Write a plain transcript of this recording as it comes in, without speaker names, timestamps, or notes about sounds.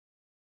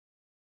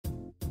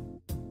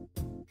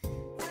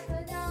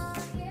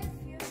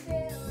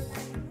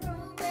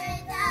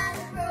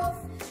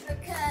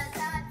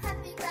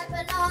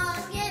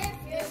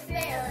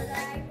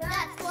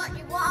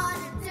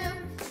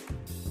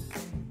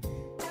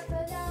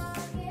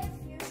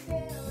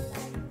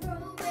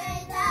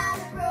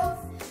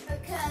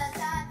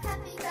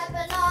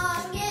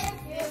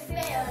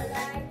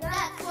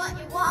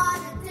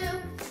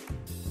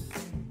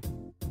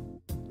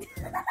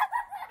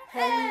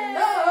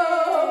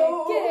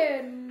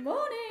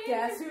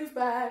Guess who's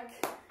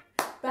back?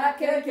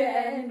 Back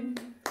again.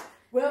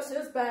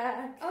 Wilshire's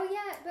back. Oh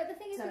yeah, but the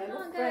thing is, we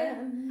can't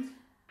friend. go.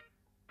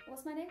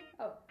 What's my name?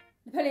 Oh,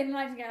 Napoleon the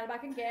Nightingale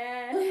back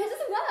again. It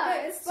doesn't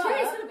work. It's three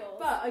syllables.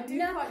 But I do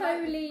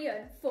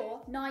Napoleon for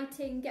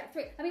Nightingale.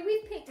 Three. I mean,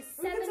 we've picked a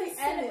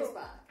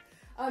seven-syllable.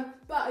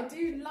 But I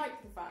do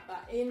like the fact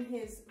that in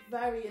his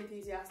very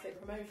enthusiastic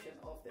promotion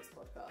of this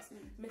podcast,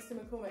 Mr.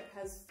 McCormick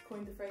has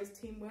coined the phrase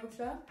Team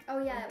Wilshire.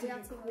 Oh yeah, we are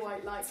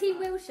quite like Team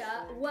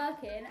Wilshire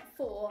working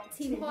for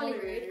Team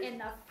Holyrood in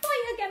the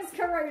fight against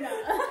Corona.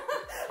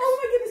 Oh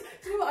my goodness!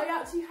 Do you know what?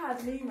 I actually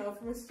had an email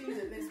from a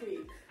student this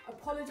week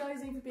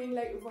apologising for being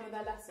late with one of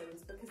their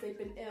lessons because they've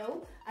been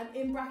ill, and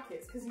in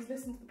brackets because he's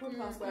listened to the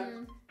podcast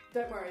where.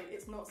 Don't worry,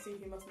 it's not See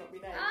Who Must Not Be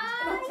Named.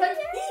 Like,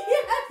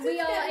 yes, we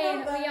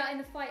are in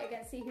the fight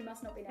against See Who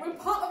Must Not Be Named. We're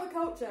part of the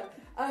culture.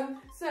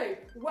 So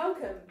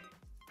welcome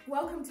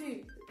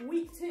to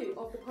week 2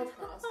 of the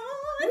podcast.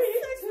 Oh,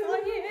 it's so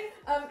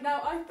exciting.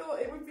 Now I thought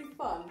it would be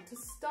fun to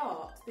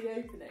start the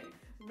opening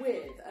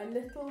with a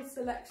little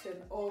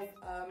selection of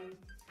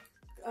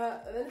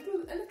a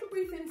little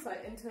brief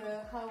insight into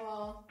how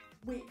our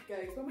week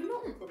goes when we're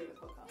not recording the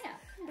podcast. Yeah.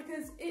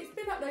 Because it's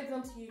been uploaded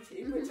onto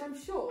YouTube, which I'm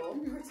sure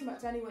pretty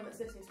much anyone that's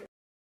listening to it.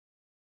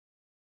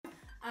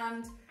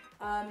 And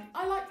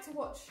I like to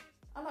watch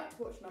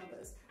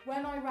numbers.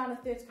 When I ran a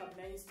theatre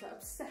company, I used to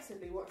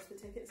obsessively watch the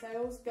ticket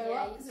sales go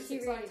up because it's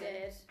exciting. Really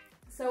did.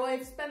 So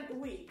I've spent the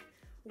week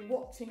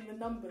watching the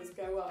numbers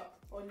go up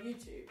on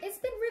YouTube. It's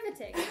been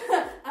riveting.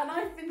 And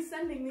I've been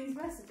sending these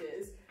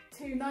messages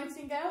to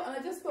Nightingale, and I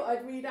just thought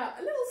I'd read out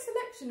a little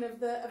selection of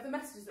the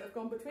messages that have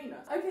gone between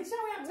us. Okay,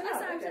 shall we act it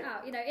out? Let's act it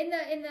out. You know,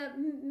 in the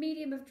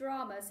medium of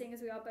drama, seeing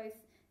as we are both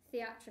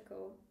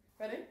theatrical.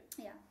 Ready?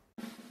 Yeah.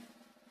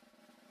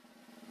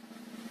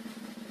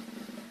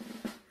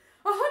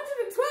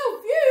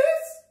 112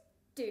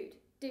 views!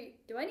 Dude,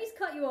 do I need to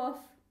cut you off?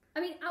 I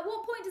mean, at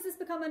what point does this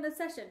become an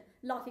obsession?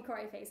 Laughy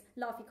cry face,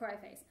 laughy cry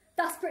face.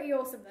 That's pretty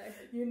awesome though.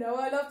 You know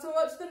I love to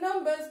watch the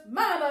numbers.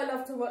 Man, I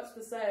love to watch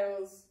the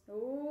sales.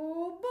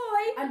 Oh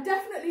boy! And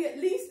definitely at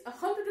least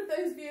 100 of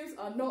those views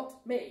are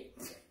not me.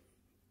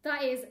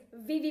 That is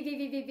v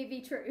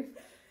true.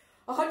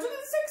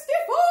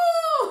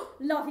 164!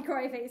 Laughy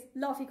cry face,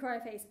 laughy cry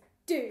face.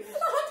 Dude. 167!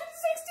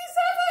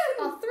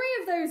 Are 3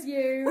 of those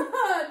you?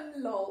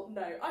 Lol,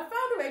 no. I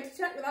found a way to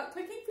check without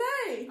clicking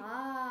play.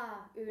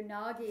 Ah,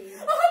 unagi.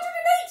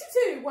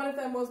 182! One of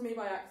them was me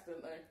by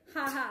accident though.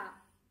 Haha.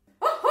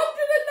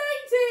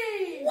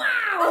 190!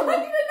 Wow!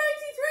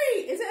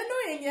 193! Is it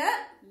annoying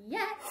yet?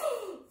 Yes.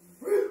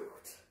 Rude.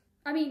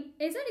 I mean,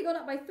 it's only gone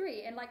up by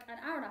 3 in like an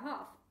hour and a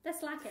half. They're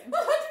slacking.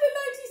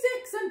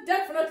 196 and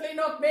definitely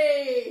not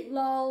me.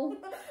 Lol.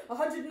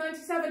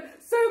 197,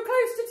 so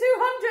close to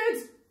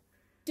 200.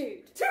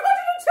 Dude.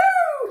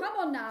 202! Come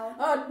on now.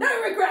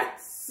 No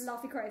regrets!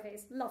 Laughy cry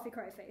face, laughy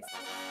cry face.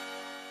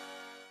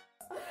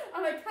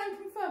 And I can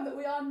confirm that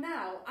we are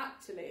now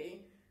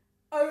actually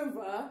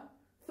over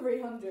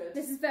 300.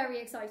 This is very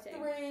exciting.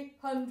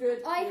 300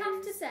 views. I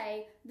have to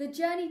say, the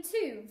journey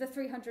to the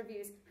 300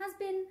 views has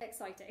been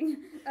exciting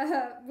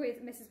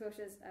with Mrs.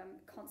 Wilshire's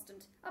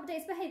constant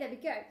updates. But hey, there we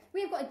go.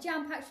 We have got a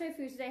jam-packed show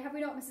for you today, have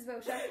we not, Mrs.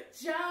 Wilshire?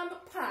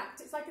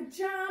 Jam-packed. It's like a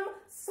jam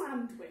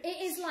sandwich.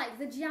 It is like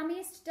the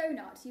jammiest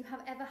donut you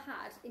have ever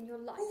had in your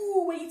life.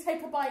 Ooh, where you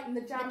take a bite and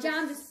the jam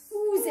just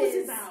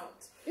oozes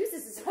out.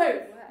 Oozes is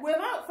so,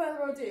 without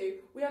further ado,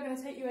 we are going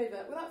to take you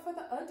over. Without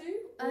further ado,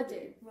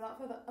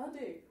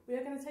 we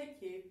are going to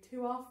take you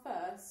to our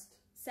first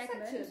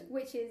segment, section,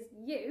 which is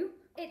you.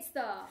 It's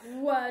the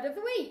word of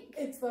the week.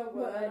 It's the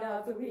word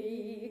of the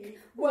week.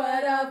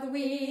 Word of the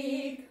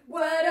week.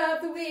 Word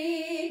of the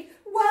week.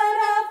 Word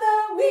of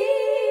the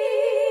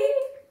week.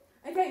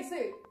 Okay, so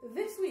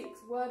this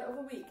week's word of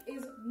the week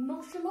is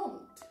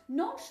nonchalant.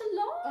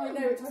 Nonchalant? I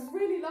know, which I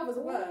really love as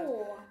a word.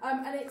 Oh.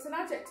 And it's an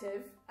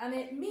adjective, and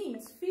it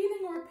means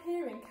feeling or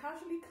appearing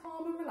casually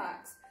calm and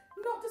relaxed,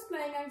 not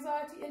displaying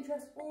anxiety,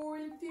 interest, or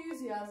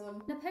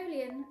enthusiasm.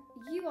 Napoleon,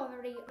 you are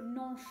very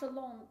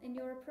nonchalant in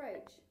your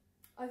approach.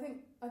 I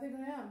think I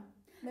am.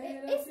 Maybe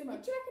I Do don't too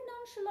much. you reckon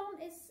nonchalant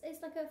is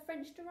like a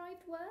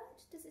French-derived word?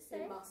 Does it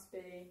say? It must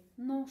be.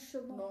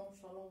 Nonchalant.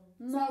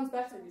 Sounds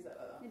better if you say it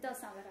like that. It does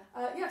sound better.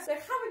 Yeah, so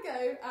have a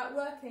go at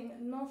working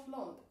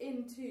nonchalant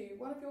into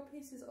one of your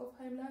pieces of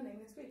home learning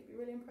this week. It'd be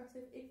really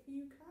impressive if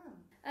you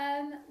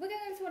can. We're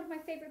going over to one of my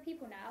favourite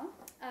people now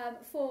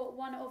for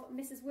one of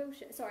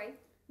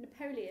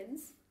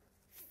Napoleon's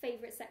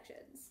favourite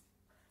sections.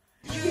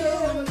 You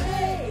and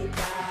me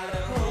got a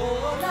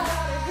whole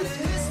lot of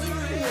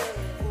history.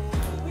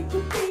 We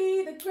could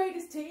be the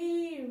greatest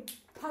team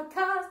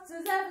podcast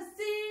has ever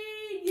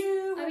seen.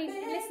 You I mean,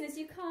 me. listeners,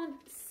 you can't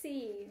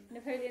see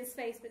Napoleon's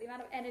face, but the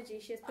amount of energy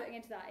she is putting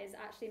into that is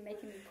actually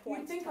making me quite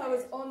You'd think tired. I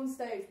was on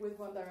stage with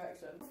One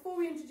Direction. Before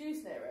we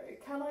introduce Nero,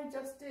 can I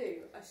just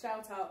do a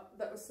shout out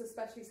that was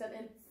especially sent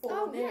in for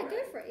Nero? Oh yeah,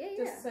 go for it.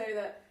 Yeah, just so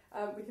that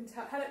we can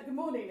tell. Hello, good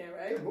morning,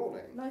 Nero. Good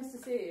morning. Nice to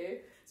see you.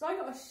 So I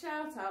got a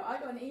shout out. I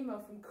got an email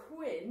from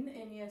Quinn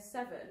in year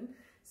 7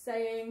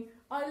 saying,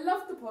 I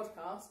love the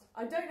podcast,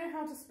 I don't know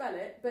how to spell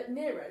it, but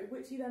Nero,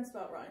 which he then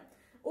spelt right,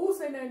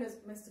 also known as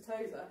Mr.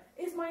 Tozer,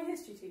 is my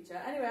history teacher.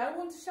 Anyway, I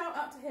want to shout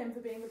out to him for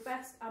being the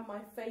best and my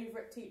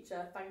favourite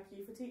teacher. Thank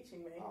you for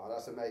teaching me. Oh,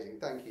 that's amazing.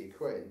 Thank you,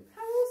 Quinn.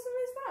 How awesome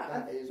is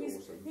that? That is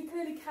awesome. He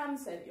clearly can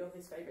say that you're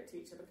his favourite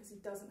teacher because he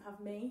doesn't have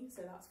me,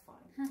 so that's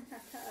fine.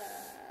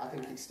 I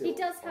think he's still. He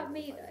does have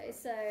me though,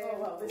 so. Oh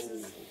well, this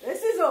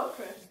is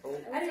awkward. Oh,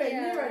 Anyway,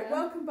 dear. Nero,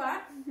 welcome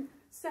back.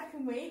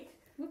 Second week.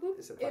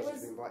 it's a pleasure to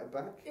be invited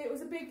back. It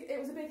was a big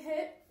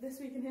hit this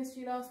week in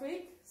history last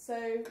week,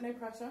 so no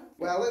pressure.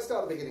 Well, let's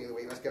start at the beginning of the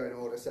week. Let's go in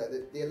order. So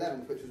the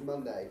 11th, which was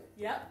Monday.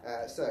 Yep.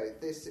 So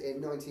this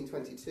in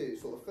 1922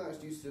 saw the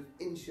first use of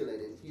insulin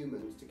in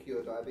humans to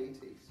cure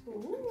diabetes, or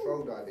to Ooh.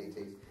 control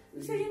diabetes.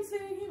 You say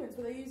insulin in humans,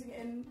 were they using it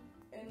in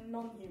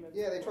non-humans?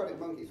 Yeah, they tried it in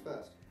monkeys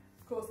first.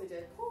 Of course they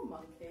did. Poor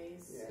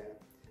monkeys. Yeah.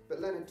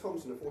 But Leonard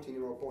Thompson, a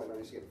 14-year-old boy,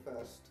 managed to get the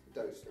first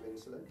dose of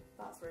insulin.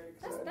 That's really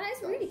cool. So That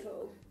is really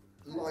cool.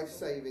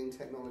 Life-saving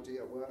technology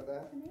at work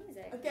there.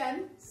 Amazing.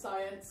 Again,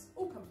 science.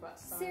 All comes back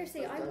to science.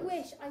 Seriously, I does.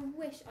 wish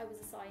I was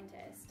a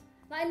scientist.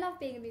 Like, I love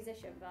being a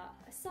musician, but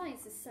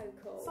science is so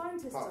cool.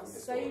 Scientists Apart are from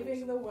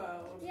saving the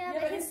world. Yeah,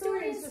 but but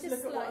historians historians just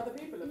just look at what like- other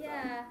people have done.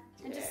 Yeah,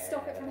 and just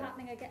stop it from Yeah.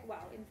 happening again.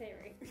 Well, in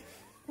theory.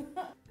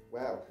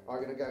 Well, I'm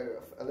going to go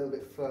a little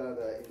bit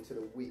further into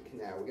the week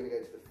now. We're going to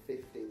go to the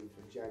 15th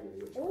of January,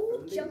 which I Oh,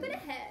 believe- jumping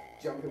ahead.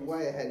 Jumping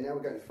way ahead. Now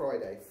we're going to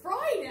Friday.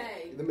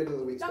 Friday! The middle of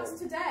the week's That's gone.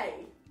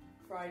 today.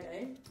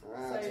 Friday.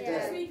 Ah, So today.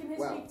 this week in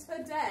history Well,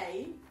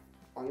 today.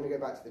 I'm going to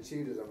go back to the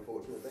Tudors,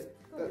 unfortunately.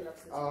 God, he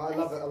loves this. Oh, I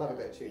love a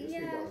bit of Tudors. Yeah.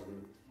 Who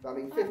doesn't? But I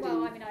mean, 15.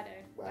 Well, I mean, I don't.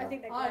 Well, I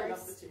think they're I gross.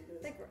 love the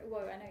Tudors.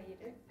 Well, I know you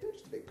do. They're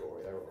just a bit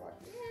gory. They're all right.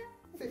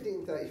 Yeah.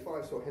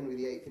 1535 saw Henry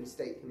VIII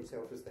instate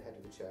himself as the head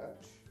of the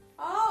church.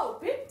 Oh,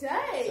 big So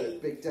day!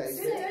 big day.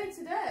 Big day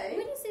today.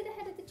 When you say the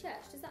head of the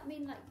church, does that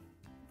mean like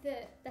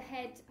the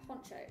head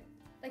honcho,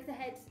 like the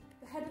head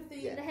The head of the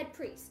Yeah. the head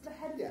priest? the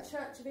head of Yeah. the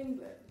Church of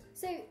England.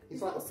 So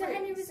He's like the so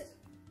Henry prince. was.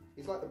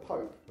 He's like the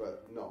Pope,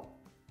 but not.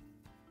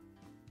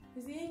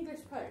 He's the English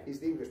Pope. He's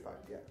the English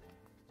Pope, yeah.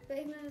 But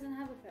England doesn't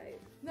have a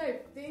pope. No,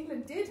 the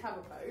England did have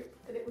a Pope,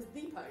 and it was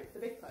the Pope, the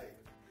big Pope.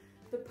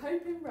 The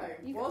Pope in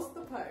Rome was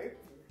the Pope,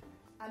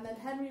 and then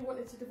Henry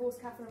wanted to divorce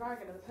Catherine of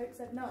Aragon, and the Pope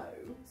said no,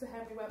 so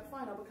Henry went,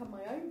 fine, I'll become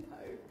my own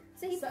Pope.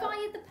 So he So-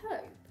 fired the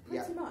pope.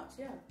 Pretty much,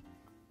 yeah.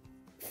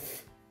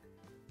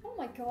 Oh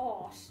my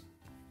gosh!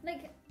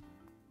 Like,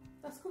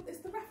 That's called, it's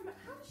the Reformation.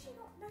 How does she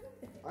not know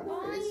this? I know,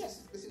 Why-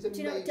 this is a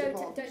do you know? major Don't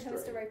part of tell Mr.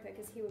 history. Roper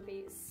because he would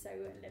be so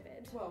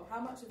livid. Well, how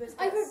much of this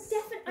I gets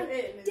put in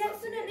is up to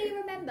definitely you.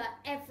 remember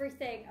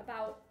everything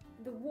about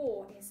the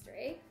war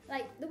history.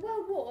 Like, the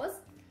world wars,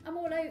 I'm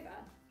all over.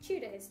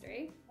 Tudor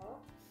history.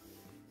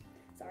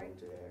 Sorry. Oh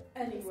dear.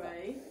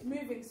 Anyway,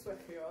 moving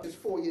swiftly on. Just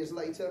 4 years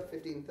later,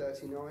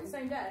 1539,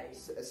 Same day.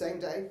 same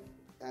day,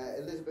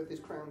 Elizabeth is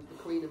crowned the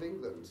Queen of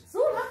England. It's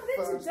all happening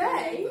First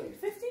today, England.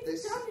 15th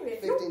This of January.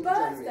 If 15th your of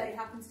birthday January.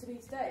 happens to be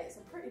today, it's a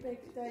pretty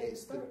big day.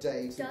 It's the in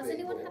day to Does be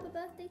anyone born. have a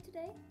birthday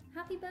today?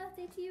 Happy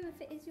birthday to you if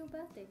it is your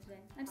birthday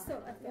today. I just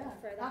thought I'd Yeah.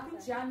 throw that Happy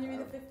out there. January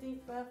the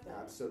 15th birthday.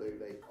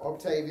 Absolutely.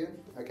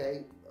 Octavian,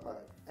 okay,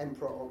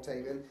 Emperor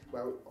Octavian,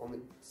 well, on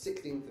the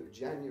 16th of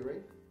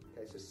January,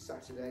 okay, so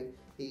Saturday,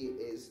 he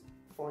is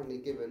finally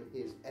given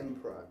his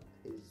emperor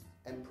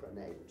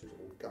name, which is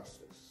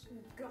Augustus.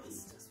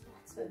 Augustus,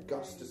 what a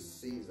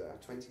Augustus name. Caesar,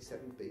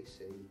 27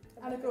 BC. And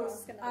of I'm gonna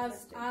course,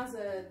 ask another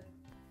question.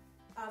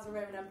 as a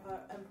Roman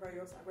emperor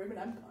yourself,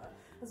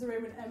 as a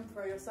Roman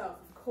emperor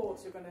yourself, of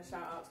course you're going to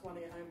shout out to one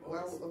of your homeboys.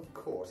 Well, of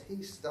course,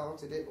 he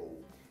started it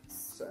all.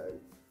 So,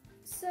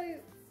 So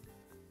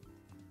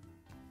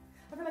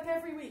I feel like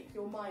every week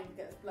your mind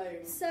gets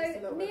blown. So just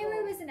a little bit Nero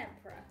more. is an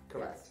emperor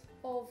correct,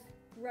 of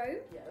Rome,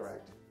 Yes.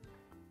 correct.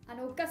 and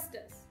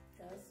Augustus.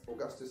 Yes.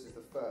 Augustus is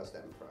the first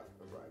emperor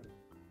of Rome.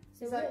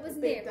 So He's what like was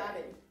the Big Nero?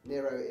 Daddy.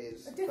 Nero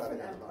is A different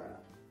further down the line. emperor.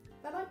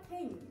 They're like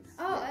kings.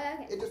 Oh, Yeah.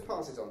 okay. It just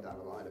passes on down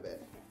the line a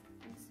bit.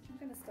 I'm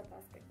going to stop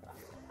asking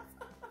questions.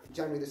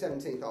 January the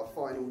 17th, our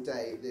final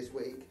day this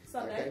week.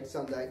 Sunday. Okay,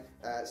 Sunday.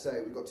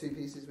 So we've got two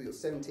pieces. We've got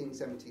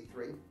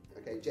 1773.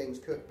 Okay, James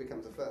Cook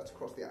becomes the first to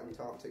cross the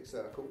Antarctic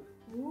Circle.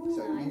 Ooh.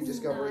 So new Nice,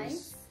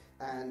 discoveries.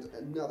 nice. And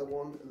another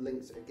one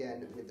linked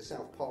again with the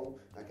South Pole.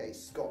 Okay,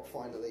 Scott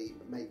finally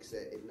makes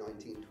it in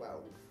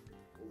 1912,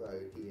 although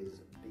he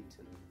is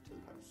beaten to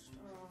the post.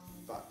 Oh.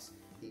 But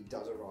he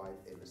does arrive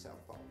in the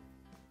South Pole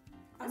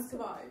And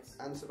survives.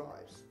 and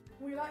survives.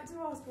 We like to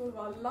ask all of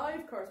our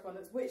live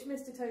correspondents which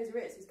Mr. Tozer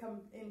is who's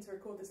come in to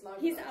record this live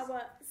He's with us.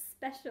 our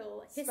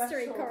special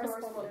history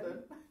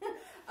correspondent.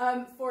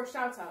 For a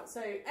shout out.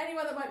 So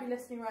anyone that might be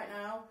listening right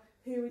now,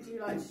 who would you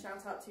like to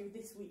shout out to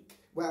this week?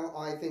 Well,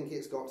 I think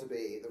it's got to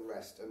be the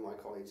rest of my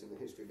colleagues in the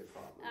history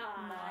department.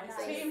 Ah, Nice.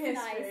 nice. Team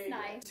history.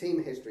 Nice.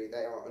 Team History,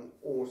 they are an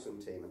awesome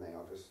team and they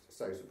are just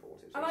so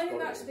supportive. So And I it's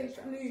think gotta that be should a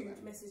shout out to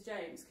include them. Mrs.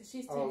 James, because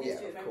she's team Oh, yeah,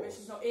 history at the of moment, but course.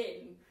 she's not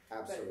in.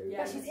 Absolutely. yeah,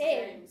 But she's Mrs.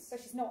 in. James. But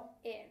she's not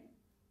in.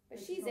 But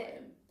She's she's not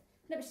in.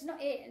 No, but she's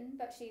not in.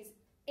 But she's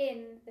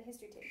in the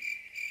history team.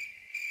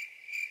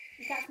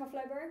 You catch my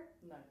flow, bro?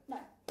 No. No.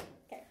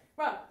 Okay.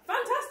 Right,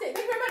 fantastic.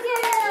 Thank you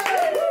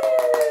very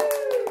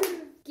much.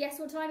 Guess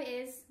what time it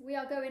is? We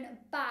are going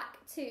back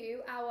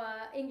to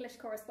our English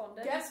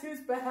correspondent. Guess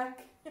who's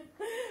back?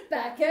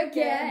 Back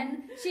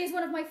again. She is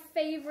one of my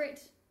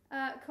favourite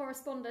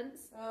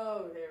correspondents.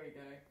 Oh, here we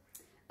go.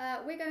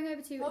 We're going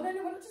over to... Oh, no,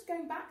 we're not just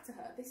going back to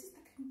her. This is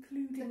the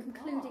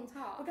concluding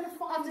part. We're going to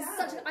find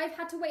out. I've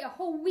had to wait a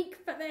whole week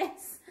for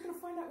this. We're going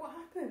to find out what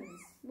happens.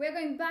 We're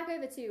going back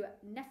over to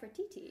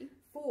Nefertiti.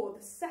 For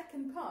the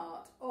second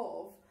part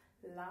of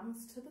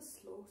Lambs to the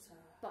Slaughter.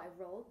 By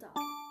Roald Dahl.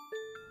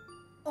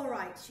 All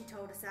right, she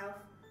told herself.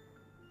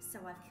 So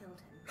I've killed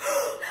him.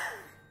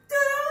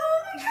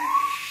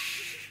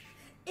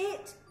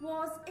 It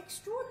was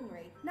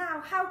extraordinary.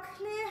 Now, how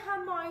clear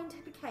her mind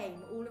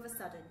became all of a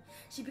sudden.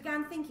 She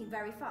began thinking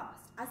very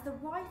fast. As the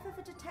wife of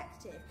a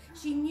detective,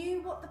 she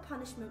knew what the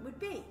punishment would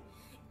be.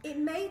 It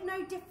made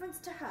no difference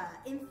to her.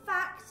 In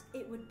fact,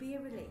 it would be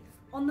a relief.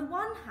 On the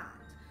one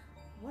hand,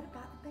 what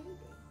about the baby?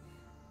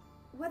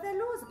 Were there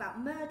laws about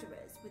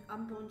murderers with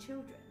unborn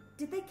children?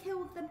 Did they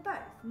kill them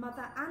both,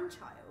 mother and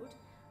child?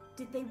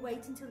 Did they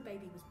wait until the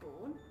baby was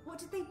born? What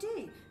did they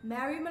do?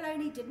 Mary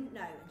Maloney didn't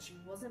know, and she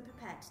wasn't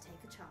prepared to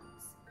take a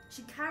chance.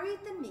 She carried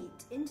the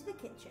meat into the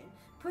kitchen,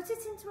 put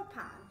it into a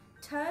pan,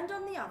 turned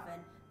on the oven,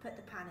 put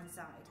the pan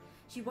inside.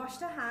 She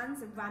washed her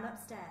hands and ran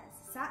upstairs,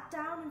 sat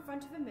down in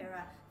front of a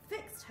mirror,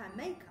 fixed her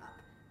makeup,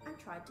 and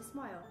tried to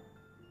smile.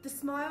 The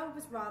smile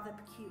was rather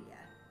peculiar.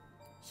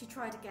 She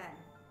tried again.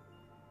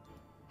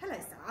 "Hello,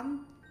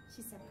 Sam,"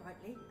 she said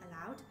brightly,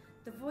 aloud.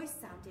 The voice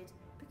sounded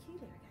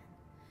peculiar again.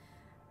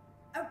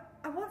 "Oh,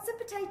 I want some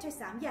potatoes,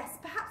 Sam. Yes,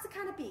 perhaps a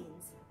can of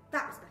beans."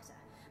 That was better,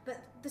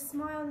 but the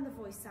smile and the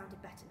voice sounded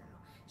better now.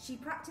 She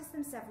practiced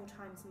them several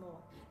times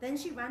more. Then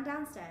she ran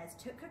downstairs,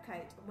 took her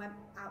coat and went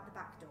out the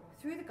back door,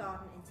 through the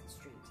garden into the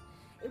street.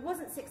 It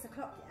wasn't 6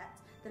 o'clock yet.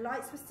 The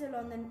lights were still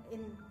on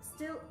in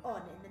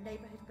the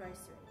neighbourhood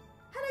grocery.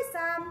 "Hello,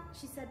 Sam,"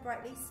 she said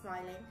brightly,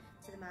 smiling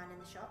to the man in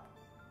the shop.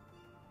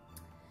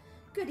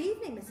 "Good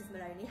evening, Mrs.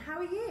 Maloney. How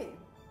are you?"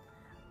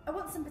 "I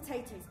want some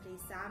potatoes,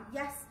 please, Sam.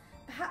 Yes,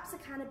 perhaps a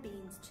can of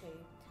beans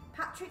too.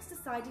 Patrick's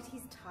decided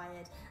he's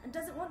tired and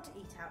doesn't want to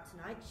eat out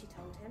tonight," she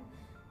told him.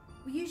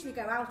 "We usually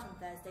go out on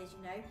Thursdays, you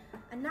know,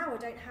 and now I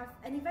don't have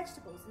any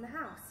vegetables in the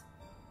house."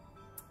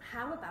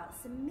 "How about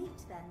some meat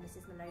then,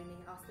 Mrs. Maloney?"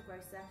 asked the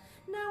grocer.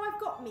 "No, I've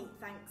got meat,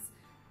 thanks.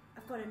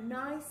 I've got a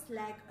nice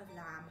leg of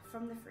lamb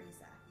from the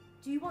freezer."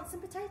 "Do you want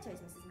some potatoes,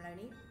 Mrs.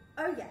 Maloney?"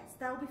 "Oh yes,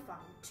 they'll be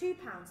fine.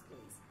 £2,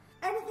 please."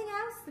 "Anything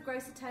else?" The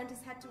grocer turned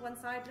his head to one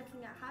side,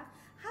 looking at her.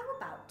 "How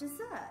about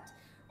dessert?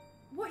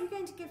 What are you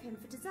going to give him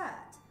for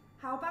dessert?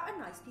 How about a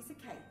nice piece of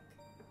cake?"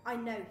 "I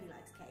know he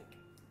likes cake."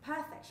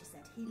 "Perfect," she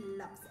said. "He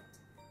loves it."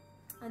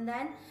 And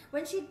then,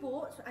 when she'd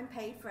bought and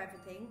paid for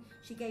everything,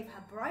 she gave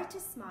her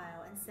brightest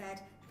smile and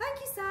said, "Thank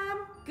you,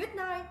 Sam. Good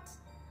night."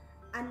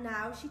 And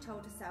now, she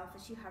told herself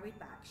as she hurried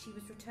back, she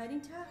was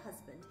returning to her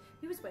husband,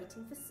 who was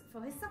waiting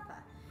for his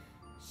supper.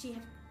 She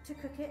had to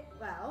cook it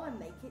well and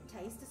make it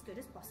taste as good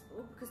as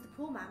possible, because the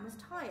poor man was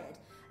tired,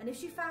 and if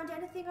she found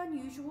anything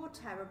unusual or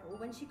terrible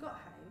when she got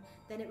home,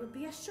 then it would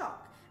be a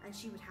shock, and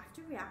she would have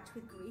to react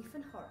with grief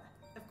and horror.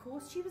 Of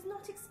course, she was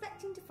not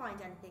expecting to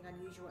find anything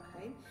unusual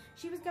at home.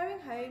 She was going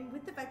home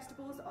with the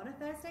vegetables on a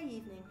Thursday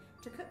evening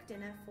to cook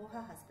dinner for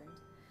her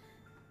husband.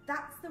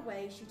 That's the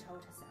way, she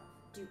told herself.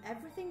 Do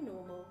everything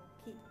normal,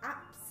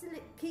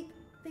 keep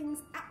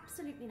things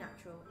absolutely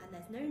natural, and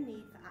there's no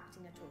need for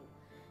acting at all.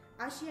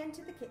 As she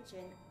entered the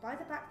kitchen, by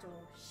the back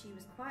door, she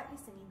was quietly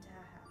singing to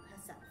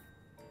herself.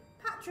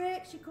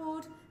 "Patrick," she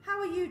called, "how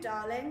are you,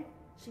 darling?"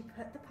 She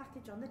put the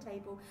package on the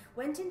table,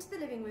 went into the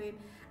living room,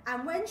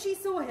 and when she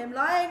saw him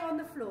lying on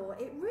the floor,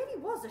 it really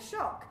was a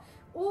shock.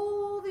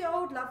 All the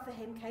old love for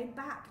him came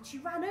back, and she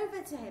ran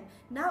over to him,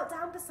 knelt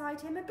down beside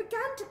him, and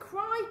began to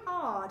cry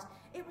hard.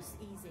 It was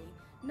easy.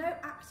 No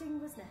acting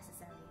was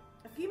necessary.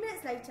 A few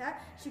minutes later,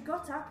 she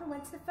got up and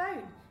went to the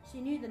phone. She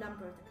knew the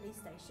number of the police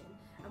station,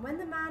 and when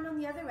the man on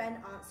the other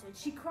end answered,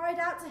 she cried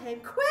out to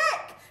him,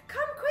 "Quick!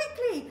 Come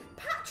quickly!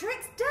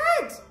 Patrick's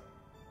dead!"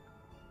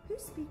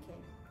 "Who's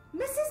speaking?"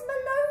 "Mrs.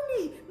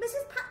 Maloney!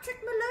 Mrs.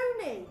 Patrick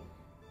Maloney!"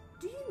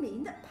 "Do you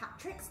mean that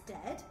Patrick's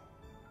dead?"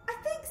 "I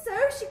think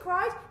so," she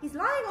cried. "He's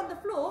lying on the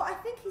floor. I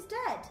think he's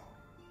dead."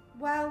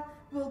 "Well,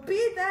 we'll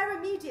be there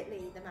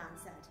immediately," the man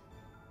said.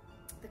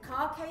 The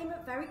car came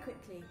up very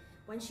quickly.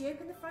 When she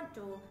opened the front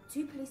door,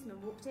 2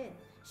 policemen walked in.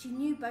 She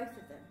knew both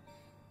of them.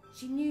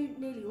 She knew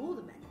nearly all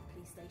the men at the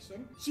police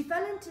station. She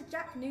fell into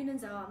Jack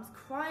Noonan's arms,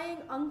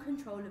 crying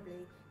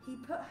uncontrollably. He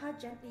put her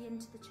gently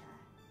into the chair.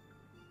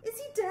 "Is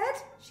he dead?"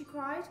 she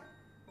cried.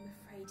 "I'm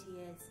afraid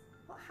he is.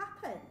 What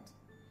happened?"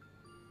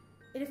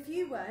 In a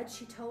few words,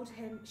 she told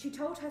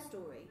her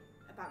story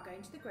about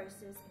going to the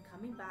grocer's and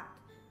coming back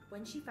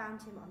when she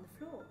found him on the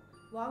floor.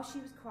 While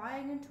she was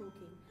crying and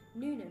talking,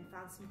 Noonan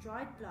found some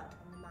dried blood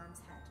on the man's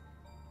head.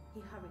 He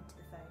hurried to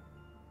the phone.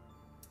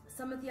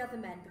 Some of the other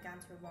men began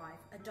to arrive,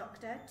 a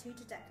doctor, 2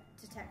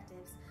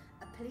 detectives,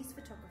 a police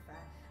photographer,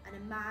 and a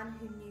man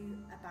who knew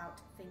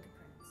about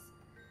fingerprints.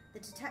 The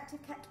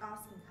detective kept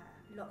asking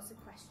her lots of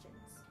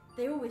questions.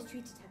 They always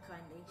treated her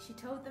kindly. She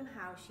told them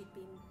how she'd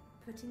been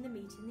putting the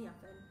meat in the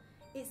oven.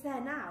 "It's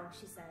there now,"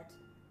 she said,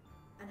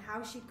 and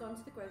how she'd gone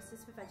to the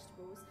grocer's for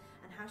vegetables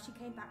and how she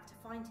came back to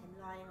find him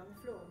lying on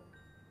the floor.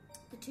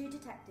 The two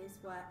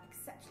detectives were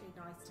exceptionally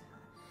nice to her.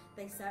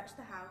 They searched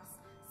the house.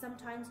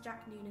 Sometimes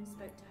Jack Noonan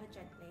spoke to her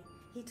gently.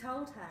 He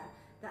told her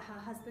that her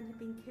husband had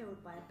been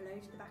killed by a blow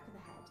to the back of the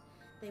head.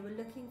 They were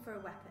looking for a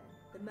weapon.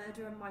 The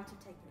murderer might have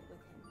taken it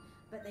with him,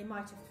 but they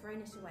might have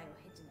thrown it away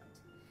or hidden it.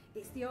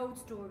 "It's the old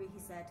story," he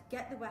said.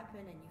 "Get the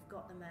weapon and you've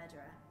got the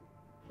murderer."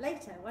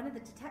 Later, one of the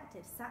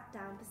detectives sat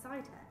down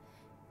beside her.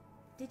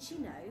 Did she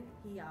know,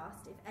 he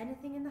asked, if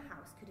anything in the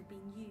house could have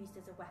been used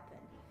as a weapon?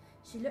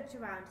 She looked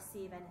around to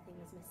see if anything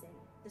was missing.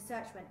 The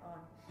search went on.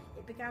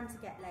 It began to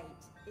get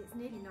late. It's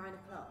nearly 9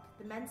 o'clock.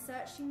 The men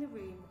searching the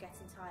room were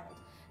getting tired.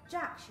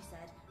 "Jack," she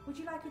said, "would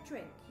you like a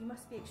drink? You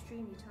must be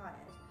extremely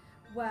tired."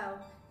 "Well,"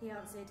 he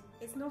answered,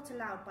 "it's not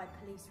allowed by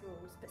police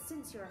rules, but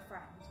since you're a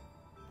friend."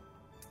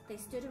 They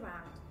stood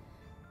around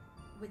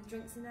with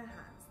drinks in their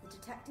hands. The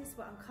detectives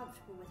were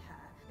uncomfortable with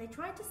her. They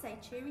tried to say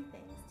cheery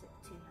things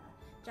to her.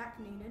 Jack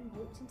Noonan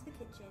walked into the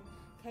kitchen,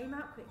 came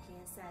out quickly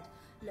and said,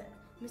 "Look,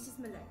 Mrs.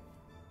 Maloney,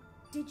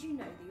 did you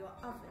know that your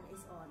oven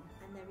is on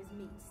and there is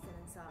meat still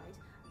inside?"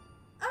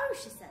 "Oh,"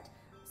 she said,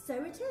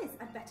 "so it is.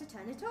 I'd better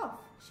turn it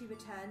off," she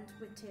returned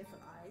with tearful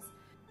eyes.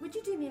 "Would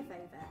you do me a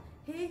favour?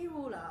 Here you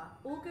all are,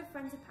 all good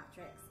friends of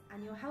Patrick's,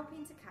 and you're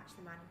helping to catch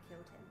the man who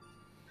killed him.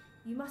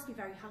 You must be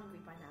very hungry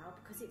by now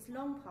because it's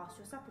long past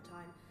your supper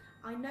time.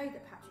 I know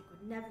that Patrick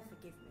would never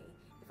forgive me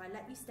if I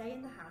let you stay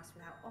in the house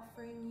without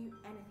offering you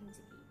anything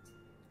to eat.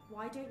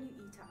 Why don't you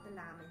eat up the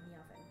lamb in the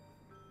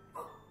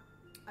oven?"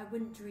 "I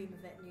wouldn't dream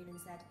of it," Noonan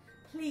said.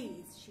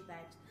 "Please," she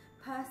begged.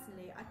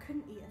 "Personally, I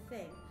couldn't eat a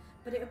thing,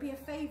 but it would be a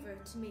favour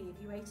to me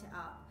if you ate it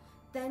up.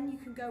 Then you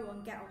can get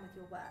on with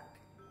your work."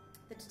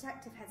 The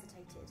detective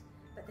hesitated,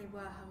 but they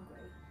were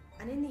hungry,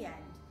 and in the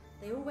end,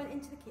 they all went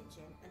into the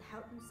kitchen and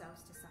helped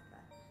themselves to supper.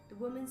 The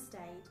woman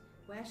stayed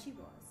where she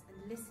was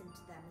and listened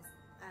to them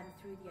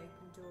through the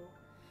open door.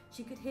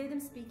 She could hear them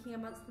speaking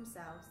amongst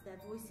themselves. Their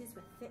voices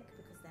were thick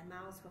because their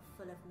mouths were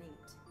full of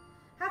meat.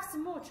 "Have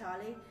some more,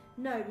 Charlie."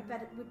 "No,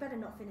 we'd better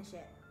not finish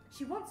it.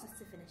 She wants us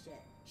to finish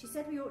it. She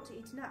said we ought to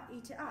eat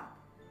it up.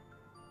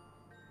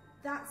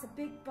 That's a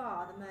big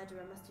bar the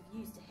murderer must have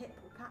used to hit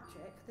poor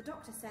Patrick. The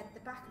doctor said the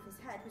back of his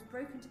head was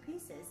broken to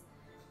pieces.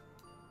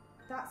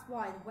 That's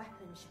why the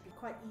weapon should be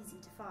quite easy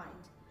to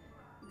find."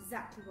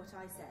 "Exactly what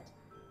I said.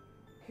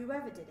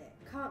 Whoever did it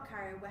can't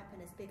carry a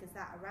weapon as big as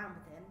that around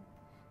with him.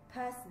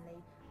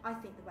 Personally, I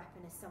think the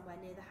weapon is somewhere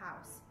near the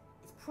house.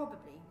 It's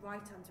probably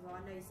right under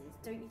our noses,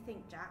 don't you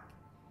think, Jack?"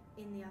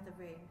 In the other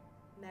room,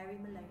 Mary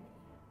Maloney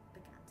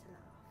began to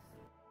laugh.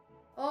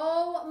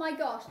 Oh my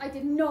gosh, I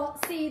did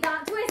not see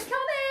that twist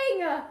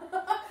coming!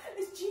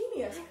 It's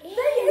genius. It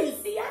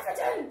is. The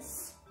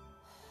evidence.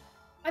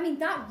 I mean,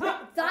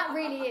 that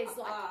really is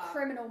like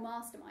criminal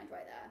mastermind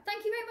right there.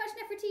 Thank you very much,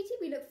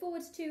 Nefertiti. We look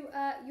forward to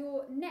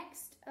your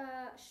next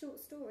short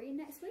story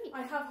next week.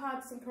 I have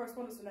had some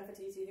correspondence with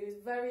Nefertiti, who is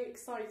very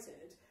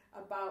excited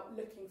about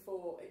looking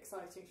for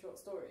exciting short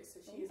stories, so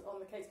she is on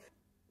the case.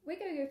 We're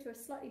going to go to a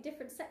slightly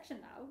different section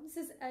now. This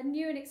is a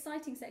new and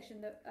exciting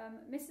section that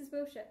Mrs.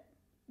 Wilshire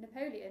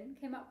Napoleon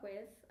came up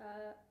with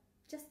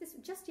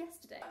just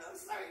yesterday. I'm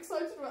so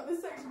excited about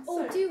this section.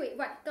 Oh, do we?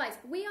 Right, guys,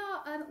 we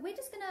are.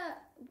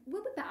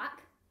 We'll be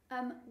back.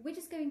 We're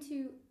just going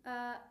to.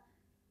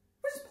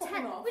 We're just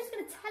popping off. We're just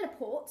going to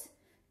teleport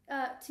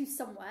to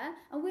somewhere,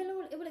 and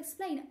it will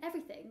explain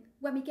everything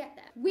when we get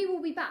there. We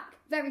will be back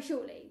very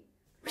shortly.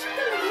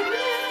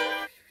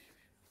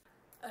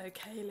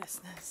 Okay,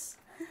 listeners,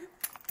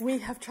 we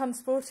have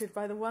transported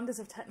by the wonders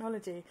of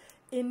technology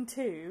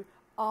into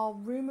our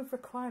room of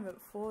requirement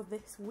for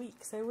this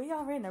week. So we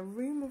are in a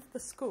room of the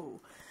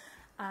school,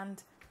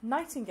 and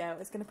Nightingale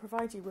is going to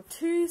provide you with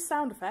 2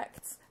 sound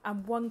effects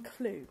and 1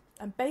 clue.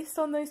 And based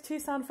on those 2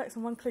 sound effects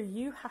and 1 clue,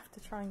 you have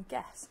to try and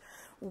guess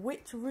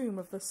which room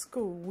of the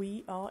school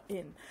we are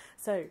in.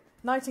 So,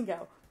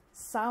 Nightingale,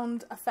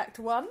 sound effect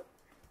 1.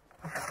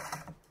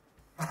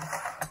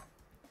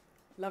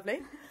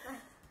 Lovely.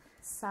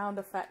 Sound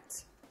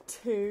effect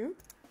 2.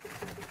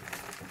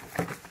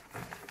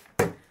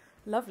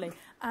 Lovely.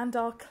 And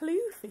our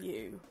clue for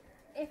you.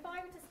 If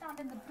I were to stand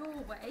in the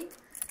doorway...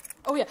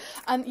 Oh yeah,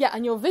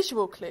 and your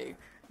visual clue.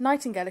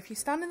 Nightingale, if you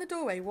stand in the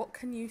doorway, what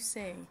can you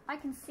see? I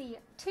can see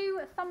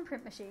 2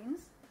 thumbprint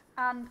machines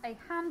and a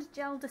hand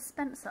gel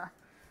dispenser.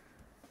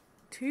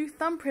 2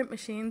 thumbprint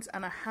machines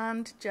and a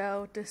hand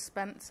gel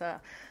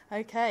dispenser.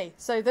 Okay,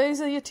 so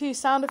those are your 2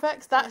 sound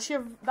effects. That's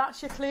your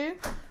clue.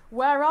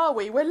 Where are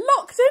we? We're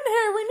locked in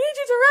here. We need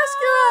you to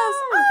rescue us.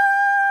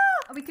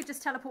 Ah! We could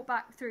just teleport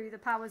back through the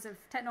powers of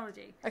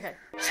technology. Okay.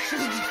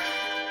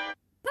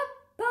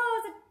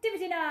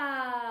 Positivity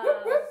now.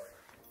 Whoop, whoop.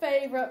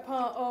 Favourite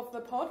part of the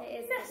pod.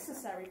 It is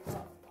necessary part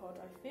of the pod,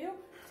 I feel,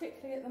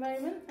 particularly at the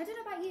moment. I don't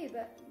know about you,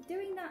 but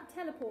doing that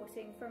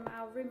teleporting from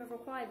our room of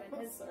requirement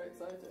That's so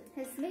exciting.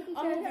 has made me feel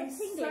I a would little be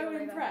tingly so all over.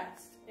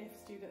 impressed if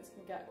students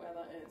can get where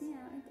that is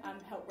Yeah,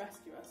 and help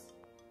rescue us.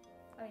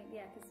 I mean,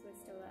 yeah, because we're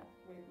still there.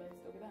 We may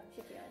still be there.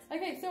 Shifty eyes.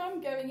 Okay, so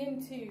I'm going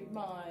into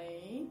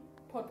my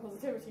Pod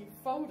Positivity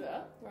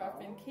folder where I've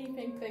been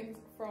keeping things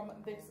from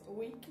this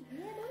week.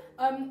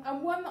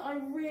 And one that I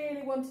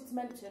really wanted to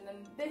mention,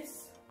 and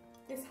this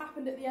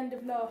happened at the end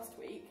of last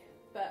week,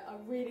 but I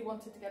really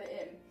wanted to get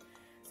it in.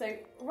 So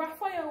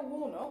Raphael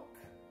Warnock,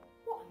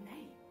 what a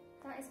name!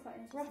 That is quite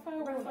interesting.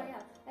 Raphael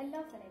Warnock. I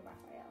love the name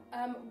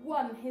Raphael.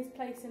 Won his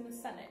place in the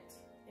Senate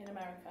in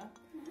America,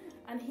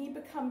 and he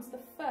becomes the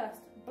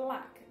first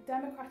black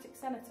Democratic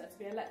senator to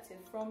be elected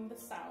from the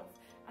South,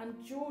 and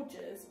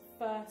Georgia's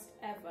first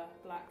ever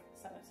black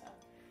senator,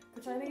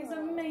 which I think is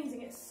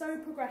amazing. It's so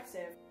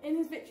progressive. In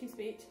his victory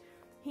speech,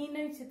 he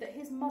noted that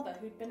his mother,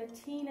 who'd been a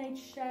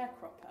teenage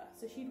sharecropper,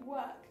 so she'd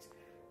worked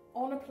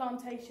on a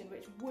plantation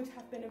which would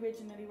have been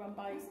originally run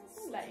by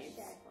slaves.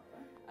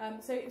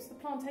 So it was the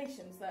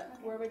plantations that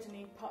were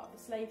originally part of the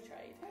slave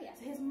trade. Oh, yeah.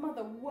 So his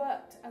mother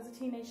worked as a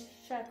teenage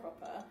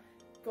sharecropper,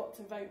 got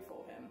to vote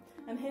for him,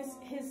 and his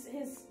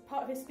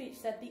part of his speech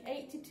said the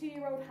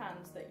 82-year-old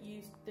hands that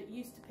used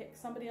to pick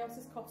somebody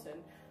else's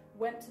cotton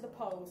went to the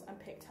polls and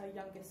picked her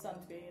youngest son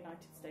to be a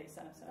United States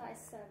senator. That is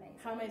so amazing.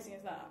 How amazing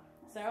is that?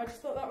 So I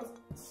just thought that was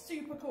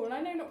super cool, and I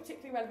know not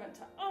particularly relevant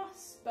to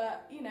us,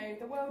 but you know,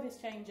 the world is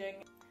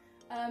changing.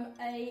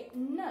 A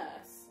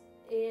nurse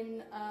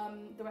in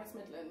the West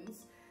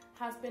Midlands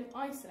has been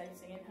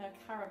isolating in her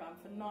caravan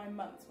for 9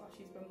 months while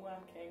she's been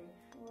working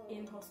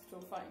in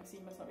hospital fighting See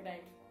Must Not Be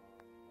Named.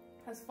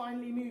 Has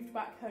finally moved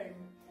back home.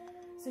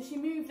 So she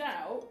moved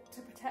out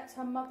to protect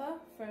her mother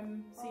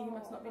from See Who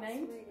Must Not Be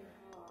Named.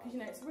 Because you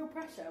know, it's real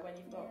pressure when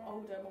you've got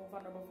older, more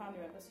vulnerable family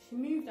members. So she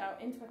moved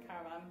out into a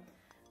caravan,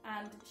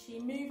 and she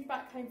moved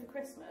back home for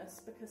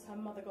Christmas because her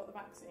mother got the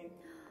vaccine.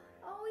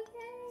 Oh,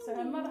 yay! So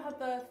her mother had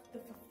the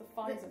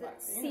Pfizer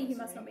vaccine. See Who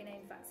Must Not Be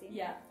Named vaccine.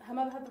 Yeah, her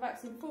mother had the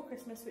vaccine before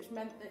Christmas, which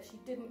meant that she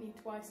didn't need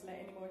to isolate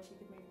anymore and she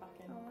could move back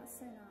in. Oh, that's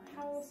so nice.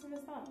 How awesome is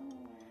that?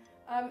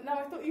 Now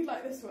I thought you'd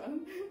like this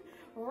one.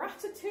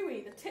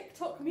 Ratatouille, the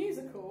TikTok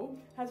musical,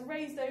 has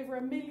raised over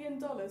 $1 million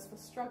for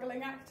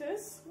struggling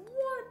actors.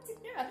 What?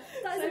 Yeah.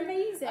 That is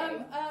amazing.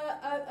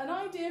 An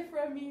idea for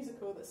a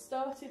musical that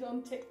started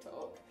on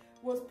TikTok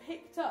was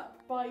picked up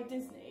by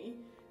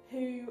Disney,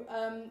 who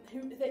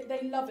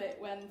they love it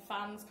when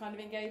fans kind of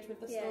engage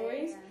with the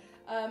stories.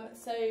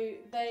 So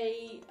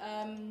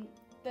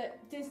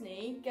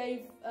Disney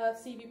gave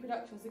CB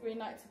Productions the green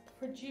light to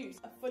produce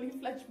a fully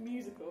fledged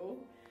musical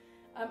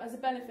as a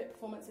benefit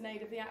performance in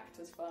aid of the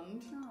Actors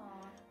Fund,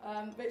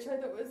 which I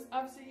thought was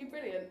absolutely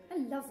brilliant. I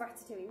love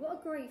Ratatouille.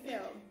 What a great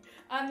film.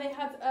 And they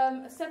had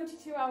a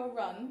 72-hour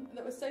run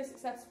that was so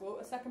successful,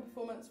 a second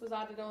performance was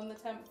added on the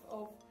 10th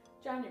of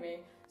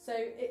January. So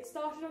it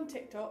started on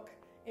TikTok.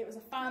 It was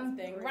a fan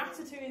thing,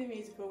 Ratatouille the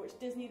musical, which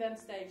Disney then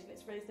staged, and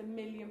it's raised $1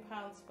 million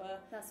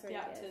for the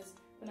Actors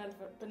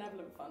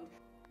Benevolent Fund.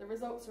 The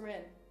results are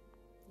in.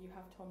 You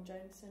have Tom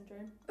Jones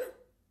syndrome.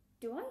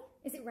 Do I?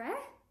 Is it rare?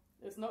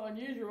 It's not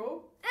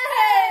unusual.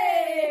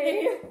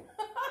 Hey!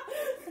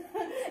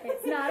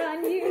 It's not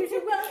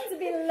unusual to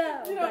be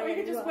loved. Do you know what? We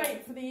could just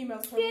wait for the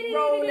emails to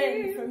roll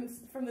in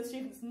from the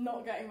students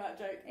not getting that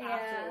joke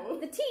at all.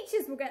 The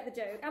teachers will get the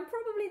joke, and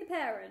probably the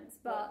parents,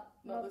 but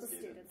not the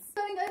students.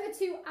 Going over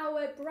to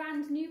our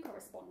brand new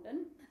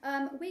correspondent,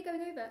 we're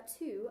going over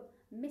to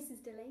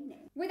Mrs.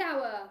 Delaney with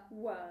our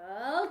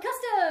World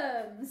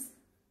Customs.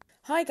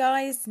 Hi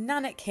guys,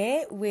 Nanak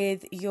here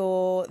with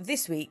your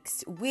this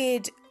week's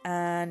weird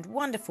and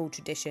wonderful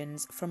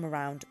traditions from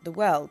around the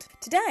world.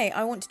 Today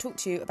I want to talk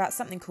to you about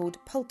something called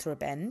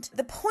Polterabend.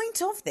 The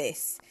point of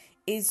this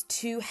is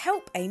to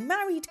help a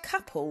married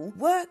couple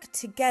work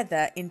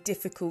together in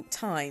difficult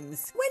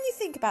times. When you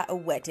think about a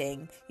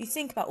wedding, you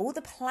think about all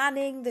the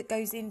planning that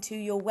goes into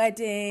your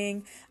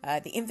wedding,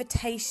 the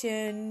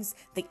invitations,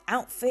 the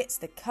outfits,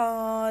 the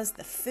cars,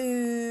 the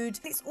food.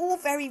 It's all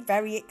very,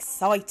 very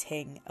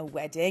exciting, a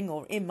wedding,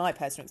 or in my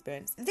personal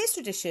experience. This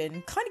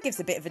tradition kind of gives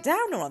a bit of a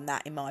downer on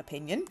that, in my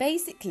opinion.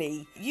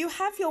 Basically, you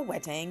have your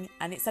wedding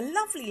and it's a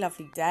lovely,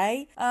 lovely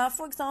day.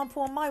 For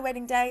example, on my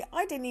wedding day,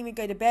 I didn't even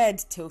go to bed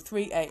till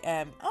 3 a.m.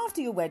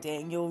 After your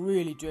wedding, you're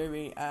really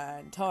dreary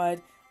and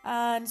tired,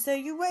 and so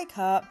you wake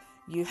up,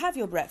 you have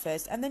your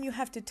breakfast, and then you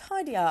have to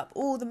tidy up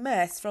all the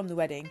mess from the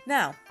wedding.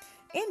 Now,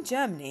 in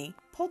Germany,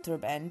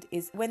 Polterabend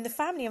is when the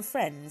family and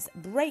friends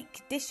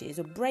break dishes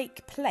or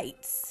break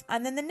plates,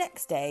 and then the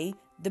next day,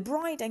 the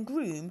bride and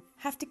groom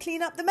have to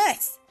clean up the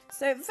mess.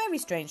 So, very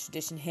strange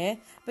tradition here,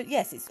 but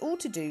yes, it's all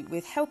to do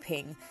with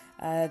helping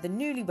the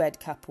newlywed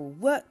couple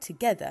work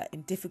together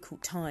in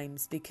difficult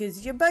times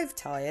because you're both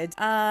tired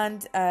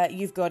and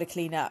you've got to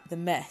clean up the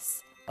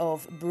mess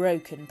of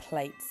broken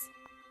plates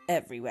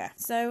everywhere.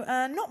 So,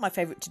 not my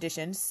favourite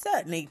tradition.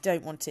 Certainly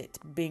don't want it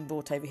being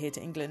brought over here to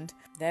England.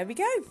 There we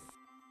go.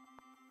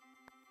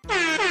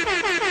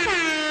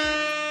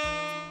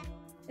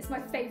 It's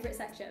my favourite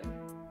section.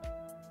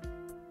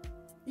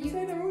 You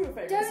say they're all your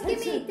favourite Don't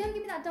give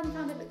me that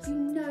dumbfounded look. You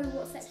know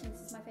what section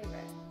this is my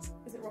favourite.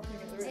 Is it rocking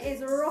at the room? It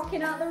is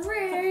rocking out the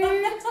room.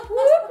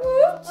 Whoop,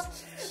 whoop.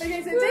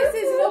 Okay, so this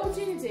is an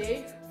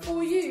opportunity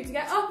for you to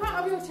get up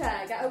out of your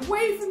chair, get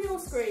away from your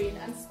screen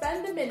and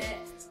spend a minute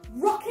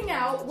rocking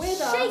out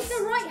with us. Shake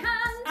the right hand.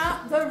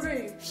 At the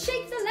Rood.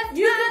 Shake the left hand.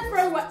 You can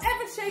throw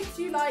whatever shapes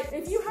you like.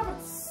 If you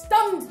haven't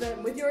stunned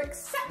them with your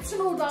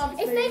exceptional dance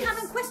If moves, they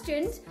haven't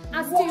questioned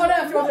as to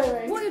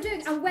what you're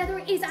doing and whether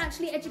it is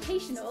actually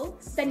educational,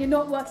 then you're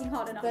not working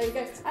hard enough. There you go.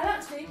 And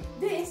actually,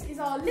 this is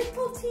our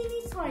little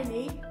teeny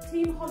tiny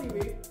Team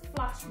Holyrood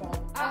flash mob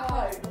at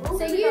home.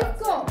 So you've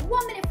got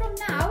 1 minute from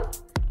now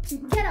to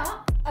get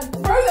up and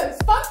throw those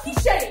funky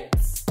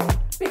shapes.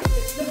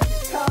 Business,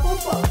 looking, couple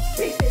box.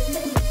 Business,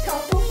 looking,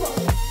 couple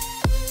box.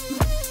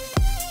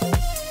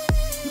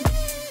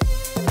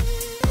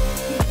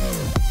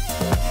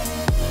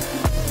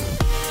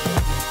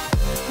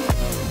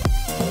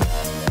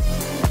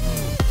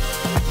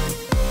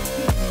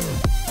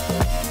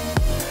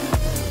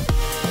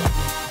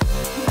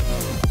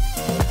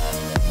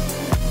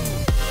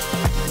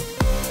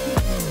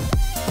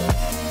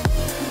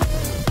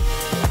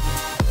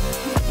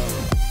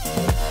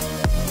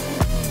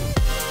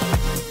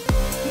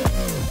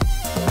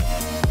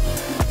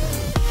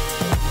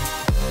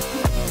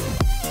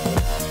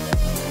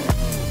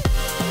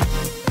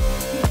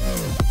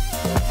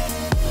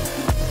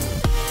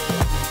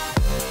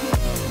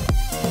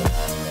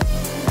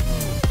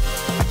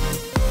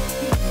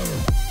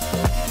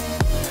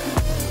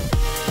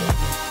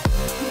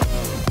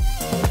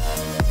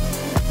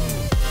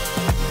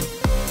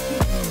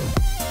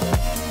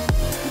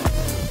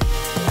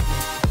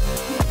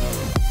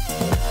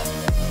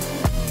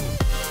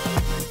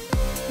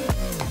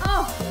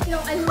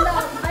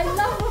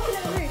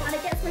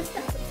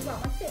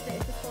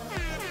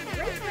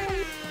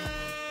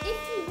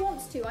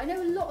 I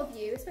know a lot of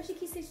you, especially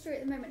Key Stage 3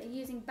 at the moment, are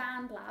using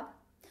BandLab.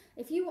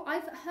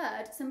 I've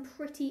heard some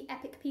pretty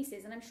epic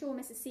pieces, and I'm sure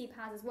Mrs. Sieb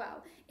has as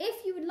well.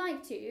 If you would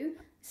like to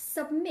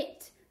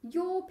submit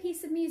your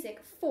piece of music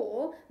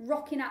for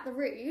Rockin' at the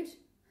Rood,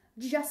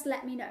 just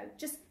let me know.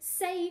 Just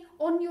say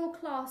on your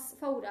class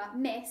folder,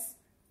 Miss,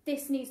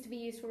 this needs to be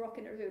used for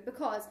Rockin' at the Rood,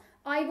 because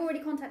I've already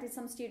contacted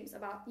some students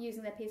about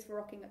using their piece for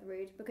Rockin' at the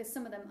Rood, because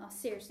some of them are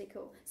seriously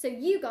cool. So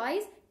you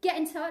guys, get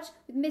in touch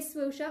with Miss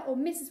Wilshire or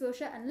Mrs.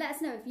 Wilshire and let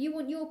us know if you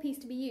want your piece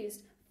to be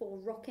used for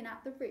Rockin'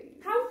 at the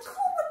Rood. How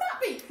cool would that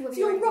be? So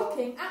you're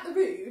rocking at the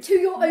Rood to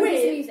your own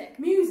with music.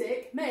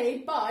 Music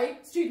made by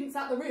students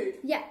at the Rood.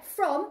 Yeah,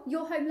 from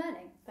your home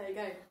learning. There you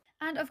go.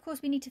 And of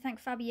course, we need to thank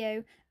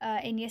Fabio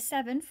in Year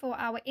 7 for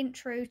our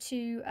intro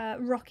to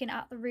Rockin'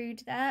 at the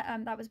Rood there.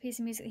 That was a piece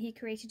of music that he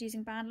created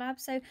using BandLab.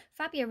 So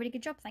Fabio, really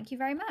good job. Thank you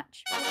very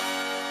much.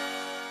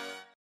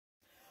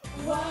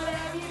 What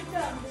have you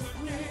done this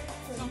week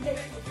to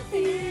make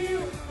me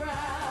feel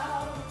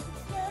proud?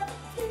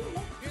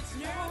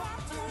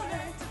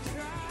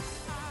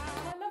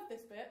 I love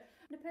this bit.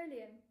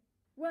 Napoleon.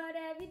 What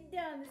have you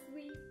done this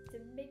week to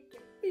make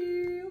you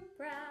feel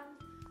proud?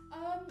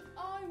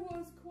 I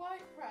was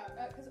quite proud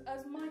because,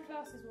 as my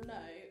classes will know,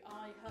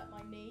 I hurt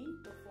my knee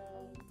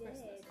before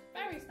Christmas.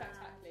 Very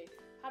spectacularly.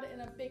 Had it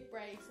in a big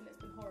brace and it's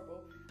been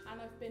horrible.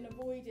 And I've been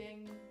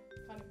avoiding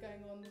kind of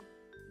going on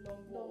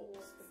long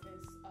walks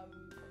because I'm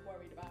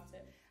worried about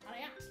it. And I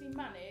actually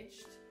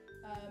managed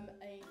a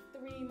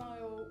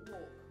 3-mile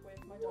walk with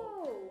my dog.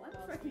 Whoa! I'm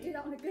sure I can do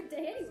that on a good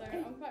day anyway. So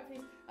I'm quite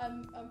pleased.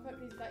 I'm quite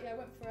pleased with that. Yeah, I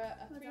went for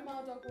a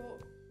 3-mile dog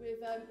walk with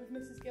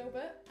Mrs.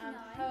 Gilbert and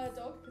her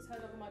dog, because her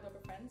dog and my dog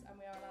are friends, and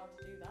we are allowed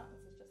to do that.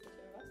 This is just the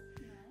two of us.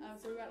 Nice.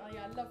 So we went on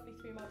a lovely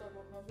 3-mile dog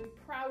walk, and I was really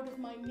proud of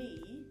my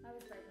knee. I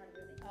was very proud of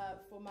your knee.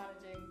 For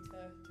managing to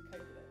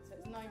cope with it. So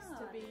it's nice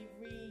to be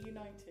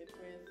reunited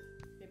with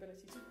the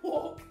ability to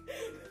walk.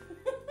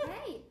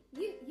 Hey,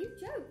 you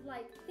joke,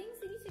 like things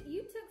that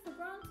you took for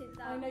granted.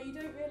 That I know, you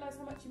don't realise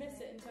how much you miss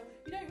it until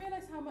you don't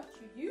realise how much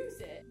you use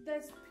it.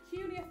 There's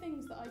peculiar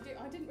things that I do.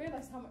 I didn't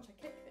realise how much I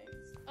kick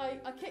things.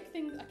 I kick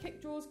things. I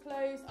kick drawers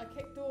closed. I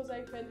kick doors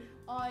open.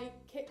 I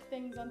kick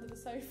things under the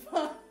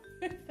sofa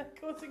if they're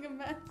causing a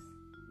mess.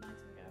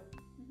 Nightingale,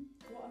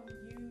 what have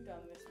you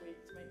done this week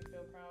to make you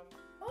feel proud?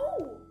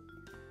 Oh,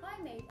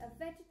 I made a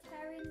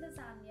vegetarian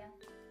lasagna.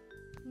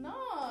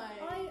 Nice.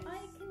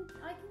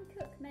 I can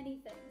cook many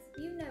things.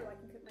 You know I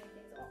can cook many things.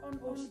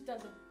 She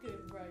does a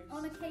good roast.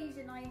 On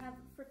occasion, I have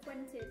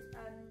frequented.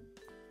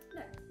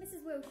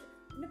 Mrs. Wilshire,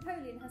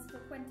 Napoleon has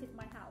frequented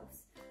my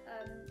house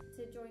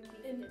to join me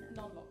for dinner.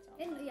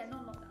 Non-lockdown.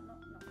 Non-lockdown, not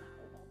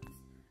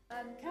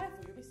now. Careful,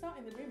 you'll be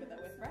starting the rumour that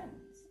we're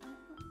friends.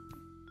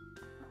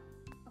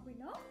 Are we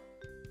not?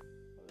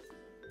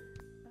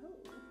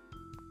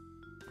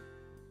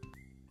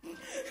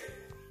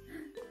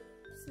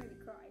 Just made me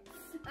cry.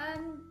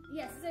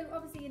 Yes, so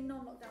obviously in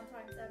non-lockdown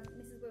times,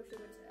 Mrs. Wilshire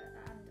would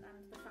and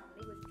the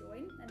family would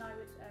join, and I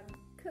would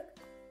cook.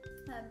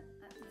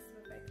 Mrs.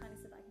 Wilshire very kindly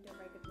said that I can do a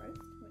very good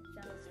roast, which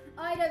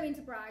I don't mean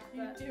to brag,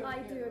 but I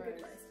do a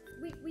good roast.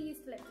 We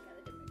used to live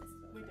together, didn't we, Mrs.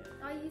 Wilshire? We did.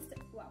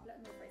 Let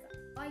me rephrase that.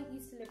 I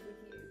used to live with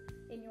you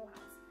in your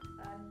house.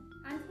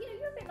 And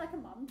you're a bit like a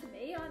mum to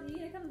me. You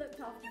kind of looked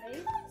after me.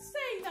 You can't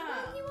say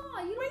that. Well, you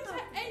are. You looked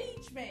after me.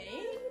 Age me.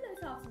 You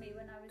looked after me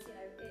when I was,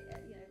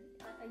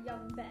 a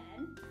young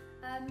man.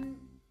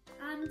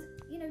 and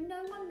you know,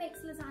 no one makes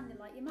lasagna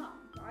like your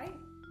mum, right?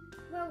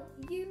 Well,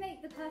 you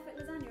make the perfect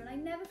lasagna, and I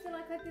never feel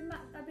like I've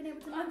been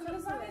able to match up to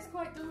lasagna it. is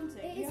quite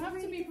daunting. You have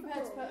to be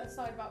prepared to put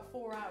aside about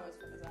 4 hours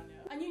for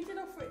lasagna. And you did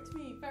offer it to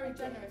me very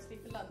generously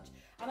for lunch,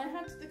 and I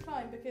had to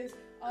decline because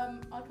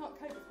I can't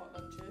cope with hot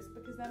lunches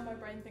because then my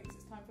brain thinks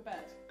it's time for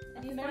bed.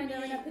 And you find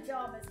her in her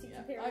pyjamas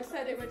teaching period. I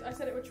said it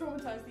would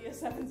traumatise the year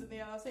 7s and the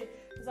LRC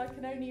because I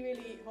can only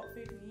really eat hot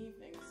food in the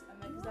evenings,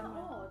 and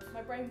then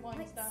my brain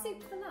winds down.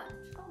 Soup for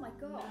lunch? Oh my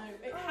god.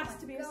 No, it has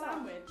to be a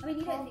sandwich. I mean,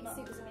 you don't think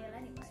soup is a meal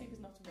anyway. Soup is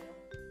not a meal.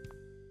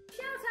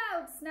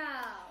 Shout outs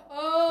now!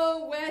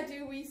 Oh, where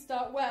do we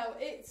start? Well,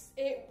 it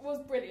was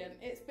brilliant.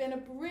 It's been a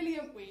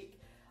brilliant week.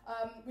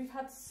 We've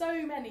had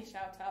so many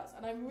shout outs,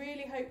 and I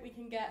really hope we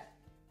can get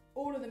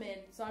all of them in.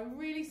 So I'm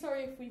really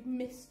sorry if we've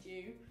missed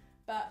you,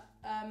 but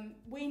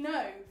we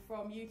know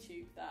from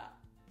YouTube that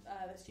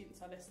the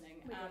students are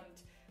listening,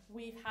 and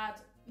we've had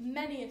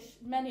many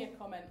a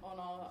comment on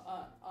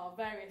our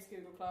various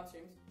Google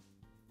Classrooms.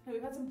 And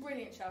we've had some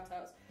brilliant shout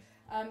outs.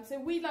 So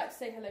we'd like to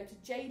say hello to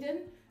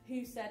Jaden,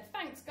 who said,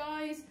 thanks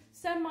guys,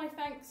 send my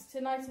thanks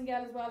to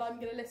Nightingale as well. I'm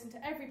going to listen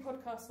to every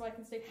podcast so I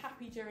can stay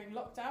happy during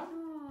lockdown.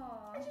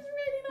 Aww. Which is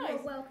really nice.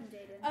 You're welcome,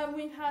 Jaden.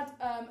 We've had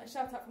a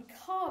shout out from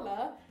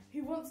Carla,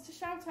 who wants to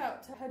shout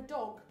out to her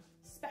dog,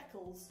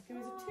 Speckles, who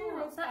is a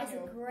 2-year-old spaniel. That is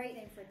a great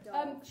name for a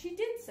dog. She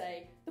did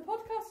say, the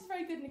podcast is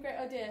very good and a great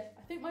idea.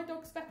 I think my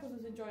dog Speckles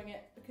was enjoying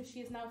it because she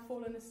has now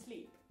fallen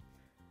asleep.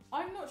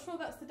 I'm not sure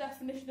that's the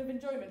definition of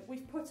enjoyment.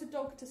 We've put a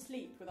dog to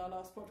sleep with our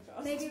last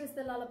podcast. Maybe it was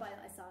the lullaby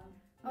that I sang.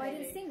 Oh, I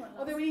didn't sing one last.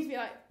 Although we need to be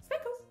like,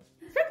 Speckles,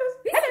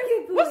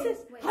 hello, what's this?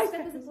 Wait,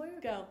 Speckles is a boy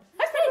or girl.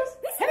 Hi Speckles,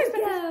 hello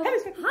Speckles, hello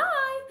Speckles.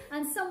 Hi!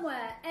 And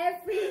somewhere,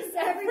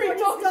 everybody's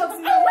dog's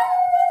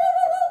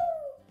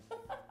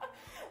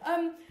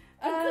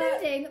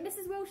including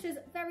Mrs. Wilshire's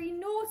very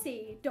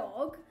naughty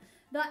dog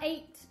that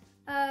ate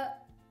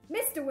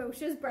Mr.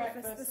 Wilshire's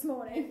breakfast this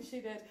morning. She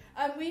did.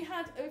 We've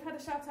had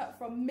a shout out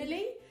from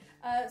Millie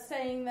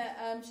saying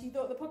that she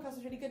thought the podcast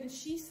was really good, and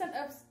she sent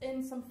us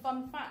in some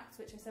fun facts,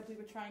 which I said we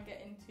would try and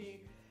get into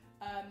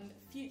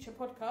future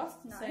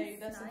podcasts. Nice, so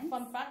there's some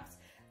fun facts.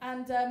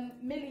 And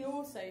Millie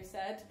also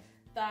said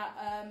that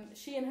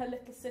she and her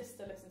little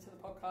sister listened to the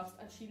podcast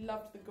and she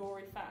loved the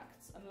gory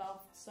facts and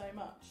laughed so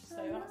much.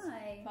 So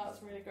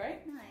that's really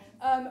great.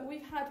 Nice.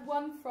 We've had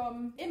one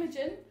from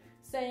Imogen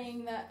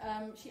saying that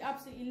she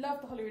absolutely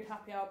loved the Holyrood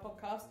Happy Hour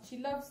podcast. She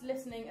loves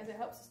listening as it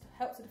helps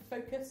her to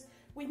focus.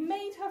 We've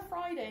made her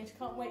Friday and she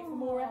can't wait for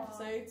more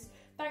episodes.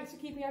 Thanks for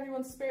keeping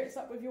everyone's spirits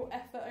up with your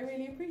effort. I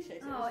really appreciate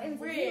it. Oh, it was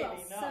really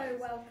nice. So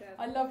welcome.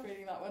 I love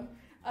reading that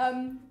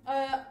one.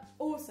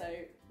 Also,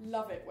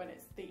 love it when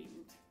it's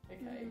themed.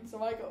 Okay,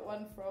 so I got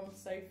one from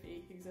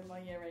Sophie, who's in my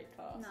Year 8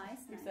 class. Nice.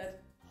 Who said,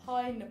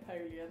 "Hi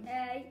Napoleon.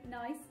 Hey,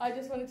 nice. I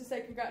just wanted to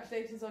say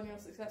congratulations on your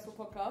successful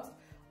podcast.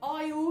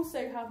 I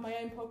also have my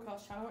own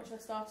podcast channel, which I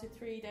started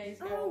 3 days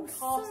ago on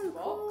Castbox. So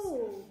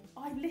cool.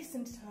 I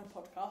listened to her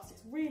podcast.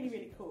 It's really,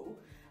 really cool.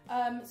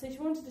 So she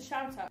wanted to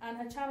shout out, and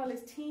her channel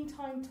is Teen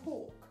Time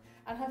Talk.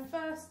 And her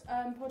first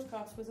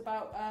podcast was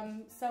about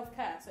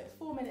self-care. So it's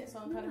 4 minutes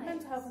on kind of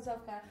mental health and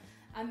self-care.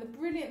 And the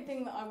brilliant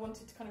thing that I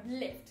wanted to kind of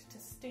lift, to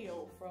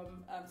steal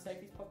from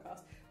Sophie's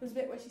podcast, was a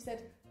bit where she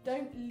said,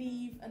 don't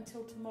leave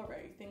until tomorrow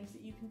things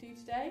that you can do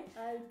today.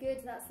 Oh,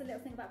 good. That's the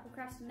little thing about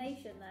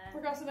procrastination there.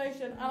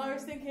 Procrastination. And I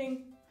was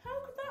thinking, how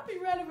could that be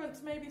relevant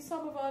to maybe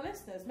some of our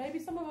listeners? Maybe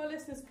some of our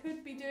listeners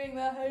could be doing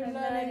their home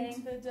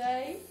learning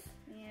today.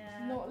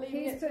 Yeah. Not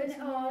leaving Who's it till putting it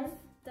tomorrow. off?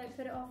 Don't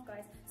put it off,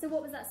 guys. So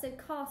what was that? So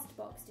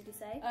Castbox, did you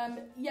say?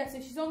 Yeah, so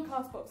she's on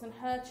Castbox and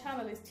her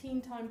channel is Teen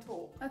Time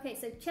Talk. Okay,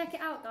 so check it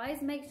out,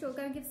 guys. Make sure,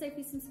 go and give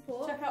Sophie some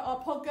support. Check out our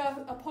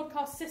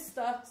podcast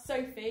sister,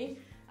 Sophie.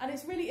 And it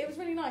was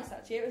really nice,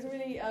 actually. It was a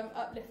really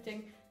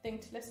uplifting thing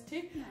to listen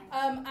to.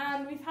 Nice.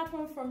 And we've had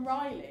one from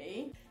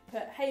Riley.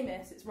 Put, hey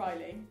miss, it's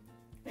Riley.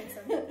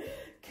 Awesome.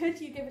 Could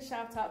you give a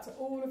shout out to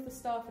all of the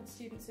staff and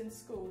students in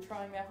school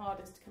trying their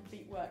hardest to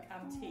complete work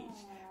and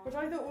teach? Which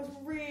I thought was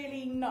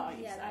really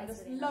nice and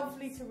just really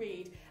lovely to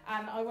read,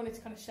 and I wanted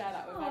to kind of share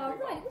that with everyone.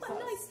 Right, what a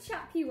nice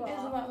chap you are.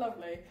 Isn't that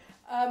lovely?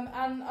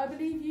 And I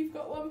believe you've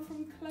got one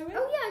from Chloe?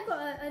 Oh yeah, I've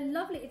got a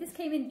lovely, this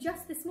came in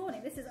just this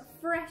morning. This is a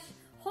fresh,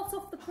 hot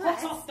off the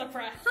press. Hot off the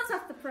press. Hot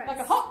off the press. Like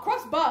a hot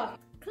cross bun.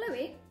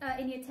 Chloe,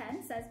 in year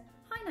 10, says,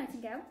 hi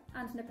Nightingale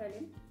and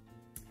Napoleon.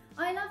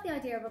 I love the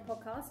idea of a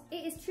podcast.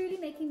 It is truly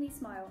making me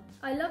smile.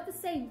 I love the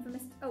name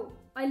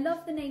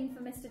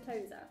for Mr.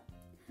 Tozer.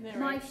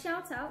 My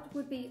shout out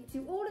would be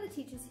to all of the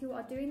teachers who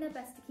are doing their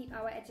best to keep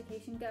our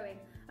education going.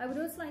 I would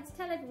also like to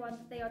tell everyone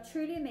that they are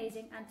truly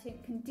amazing and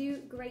can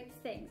do great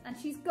things. And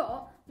she's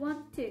got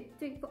 1, 2,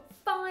 3, 4,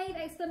 5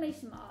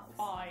 exclamation marks.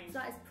 5. So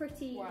that is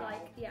pretty,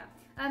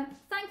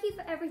 thank you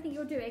for everything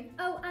you're doing.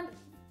 Oh, and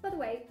by the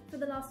way, for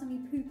the last time you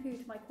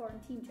poo-pooed my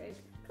quarantine joke,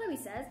 Chloe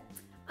says,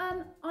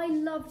 I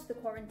loved the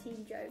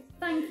quarantine joke.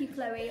 Thank you,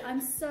 Chloe.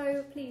 I'm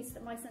so pleased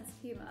that my sense of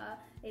humour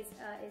is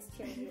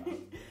cheering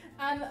you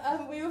on.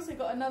 And we also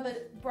got another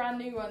brand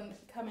new one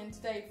come in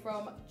today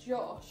from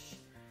Josh.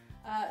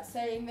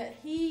 saying that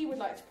he would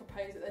like to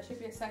propose that there should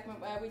be a segment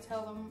where we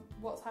tell them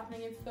what's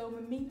happening in film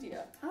and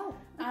media. Oh,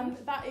 okay. And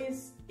that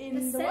is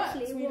in the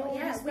works. We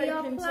are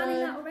planning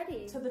that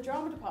already. To the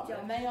drama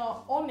department, and they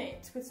are on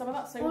it with some of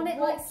that. So on it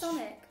like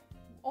Sonic.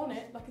 On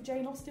it like a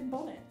Jane Austen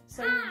bonnet.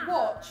 So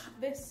watch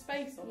this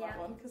space on that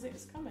one because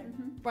it's coming.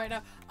 Mm-hmm. Right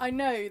now, I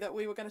know that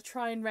we were going to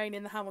try and rein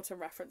in the Hamilton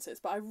references,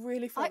 but I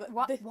really thought that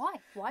why?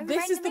 Why are we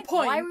reining them in?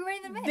 Point. Why are we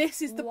reining them in?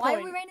 This is the Why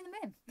point. are we reining them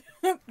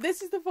in?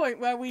 This is the point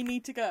where we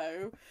need to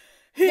go.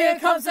 Here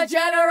comes the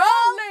general,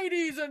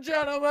 ladies and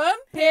gentlemen.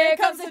 Here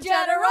comes the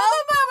general,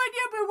 the moment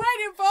you've been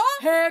waiting for.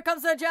 Here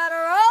comes the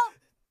general.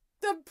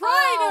 The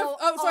pride of.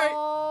 Oh, sorry.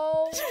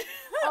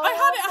 I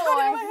had it in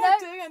my head.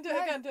 Do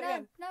it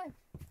again. No.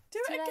 Do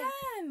it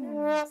again.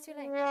 It's too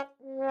late.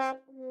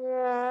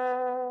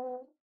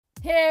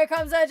 Here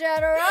comes the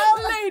general.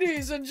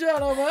 Ladies and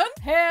gentlemen.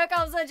 Here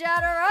comes the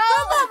general.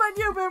 The moment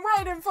you've been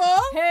waiting for.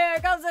 Here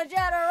comes the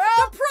general.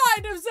 The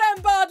pride of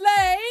Zembard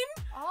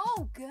Lane.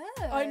 Oh,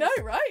 good. I know,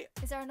 right?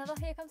 Is there another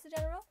Here Comes the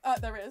General?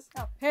 There is.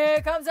 Oh.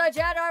 Here comes the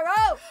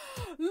general.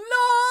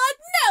 Lord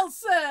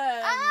Nelson.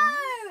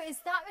 Oh, is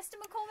that Mr.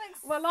 McCormick's?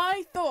 Well,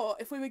 I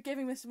thought if we were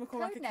giving Mr.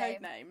 McCormick Code a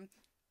code name,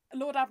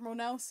 Lord Admiral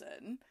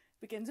Nelson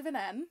begins with an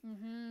N.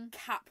 Mm-hmm.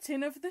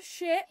 Captain of the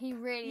ship. He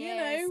really you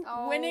is.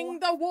 know, winning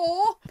the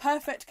war.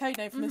 Perfect code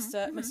name for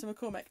Mr.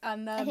 McCormick.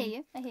 And I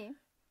hear you.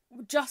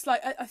 Just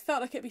like I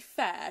felt like it'd be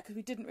fair because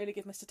we didn't really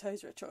give Mr.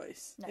 Tozer a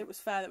choice. No. It was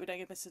fair that we don't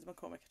give Mr.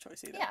 McCormick a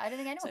choice either. Yeah, I don't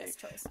think anyone gets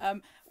a choice.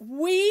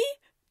 We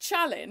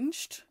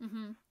challenged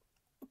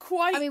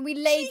quite. I mean, we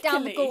laid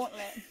down the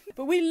gauntlet.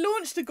 But we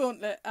launched a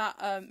gauntlet at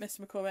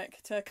Mr.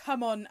 McCormick to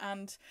come on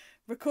and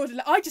record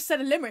I just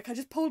said a limerick. I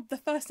just pulled the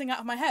first thing out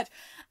of my head.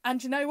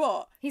 And you know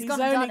what? He's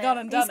gone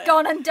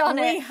and done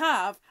it. We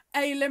have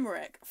a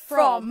limerick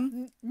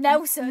from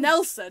Nelson,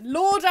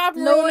 Lord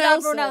Admiral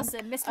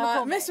Nelson, Mr.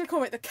 McCormick. Mr.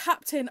 McCormick, the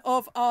captain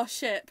of our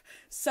ship.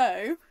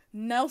 So,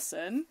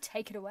 Nelson,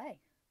 take it away.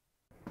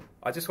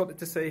 I just wanted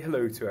to say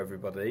hello to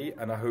everybody,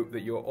 and I hope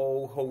that you're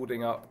all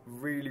holding up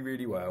really,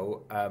 really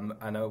well.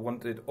 And I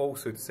wanted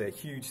also to say a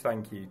huge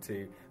thank you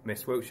to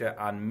Miss Wiltshire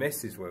and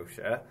Mrs.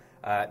 Wiltshire,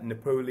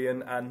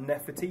 Napoleon and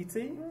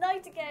Nefertiti.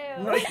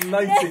 Nightingale.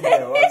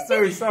 Nightingale. I'm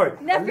so sorry.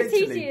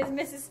 Nefertiti is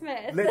Mrs.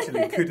 Smith.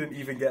 Literally couldn't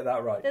even get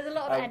that right. There's a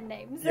lot of end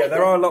names. Yeah,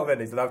 there are a lot of end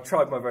names, and I've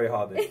tried my very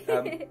hardest.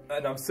 And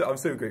I'm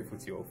so grateful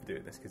to you all for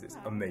doing this because it's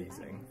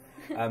amazing.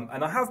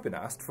 And I have been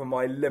asked for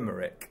my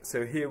limerick,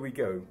 so here we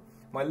go.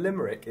 My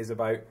limerick is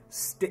about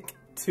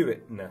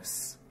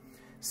stick-to-itness.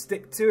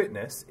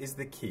 Stick-to-itness is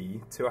the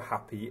key to a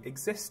happy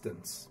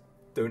existence.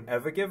 Don't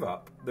ever give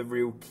up. The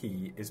real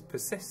key is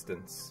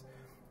persistence.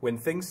 When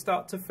things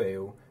start to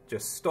fail,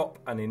 just stop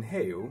and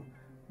inhale.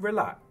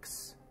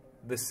 Relax.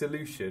 The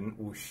solution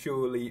will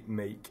surely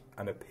make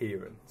an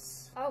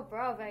appearance. Oh,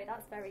 bravo.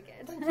 That's very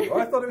good. Thank you.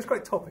 I thought it was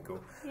quite topical.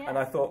 Yeah. And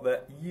I thought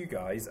that you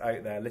guys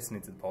out there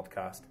listening to the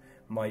podcast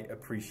might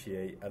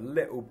appreciate a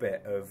little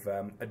bit of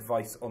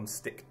advice on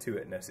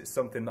stick-to-itness. It's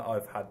something that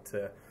I've had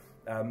to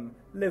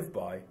live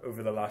by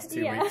over the last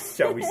 2 weeks,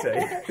 shall we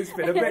say. It's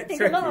been a bit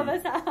tricky. A lot of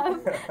us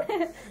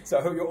have. So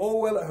I hope you're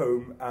all well at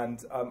home,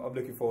 and I'm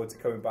looking forward to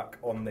coming back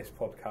on this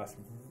podcast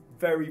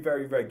very,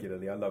 very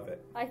regularly. I love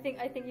it. I think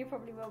you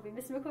probably will be.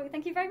 Mr. McCoy,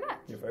 thank you very much.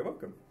 You're very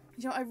welcome.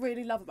 you know what I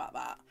really love about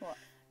that? What?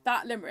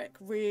 That limerick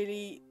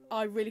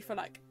I really feel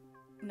like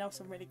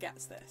Nelson really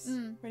gets this.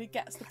 Really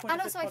gets the point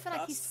and of this also, podcast. I feel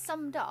like he's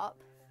summed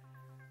up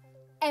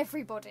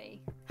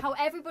everybody. How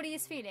everybody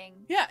is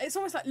feeling. Yeah, it's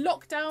almost like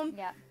lockdown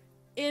Yeah.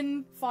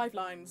 in 5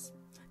 lines.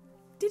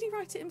 Did he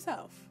write it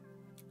himself?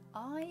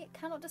 I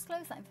cannot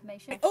disclose that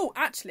information. Oh,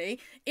 actually,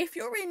 if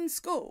you're in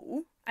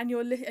school and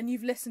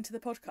you've listened to the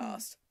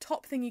podcast,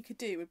 top thing you could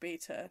do would be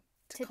to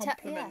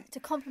compliment. To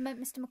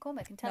compliment Mr.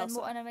 McCormick and tell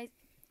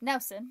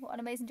Nelson. him what an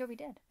amazing job he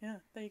did. Yeah,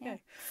 there you go.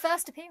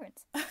 First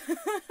appearance.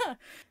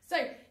 So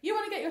you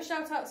want to get your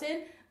shout outs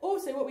in.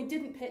 Also, what we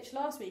didn't pitch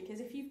last week is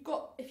if you've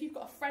got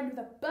a friend with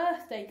a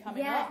birthday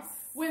coming up,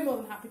 we're more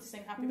than happy to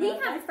sing happy birthday.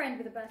 We have a friend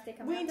with a birthday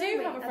coming up. We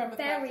do have a friend with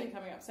a birthday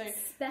coming up. So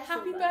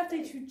happy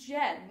birthday to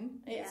Jen.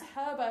 It's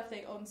her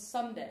birthday on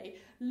Sunday.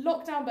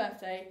 Lockdown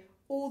birthday.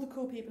 All the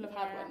cool people have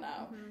had one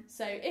now. Mm-hmm.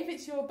 So if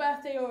it's your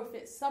birthday or if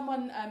it's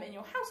someone in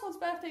your household's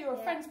birthday or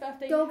a friend's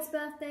birthday. Dog's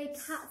birthday,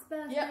 cat's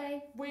birthday. Yeah,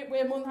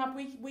 we're more than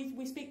happy.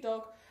 We speak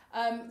dog.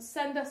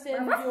 Send us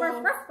in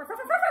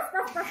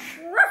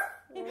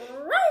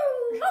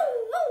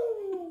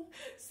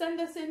send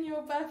us in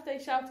your birthday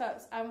shout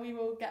outs and we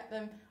will get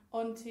them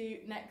onto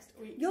next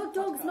week's Your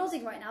dog's podcast.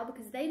 nodding right now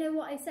because they know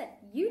what I said.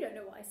 You don't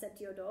know what I said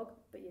to your dog,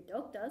 but your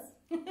dog does.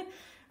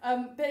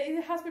 But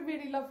it has been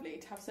really lovely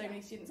to have so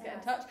many students get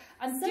in touch.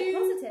 And so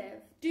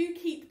positive. Do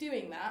keep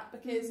doing that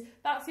because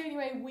that's the only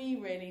way we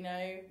really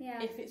know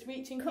if it's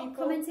reaching people.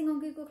 Commenting on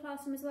Google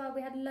Classroom as well.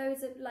 We had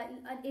loads of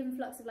an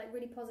influx of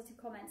really positive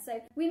comments. So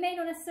we may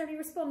not necessarily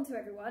respond to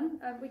everyone.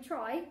 We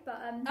try,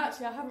 but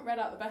actually I haven't read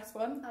out the best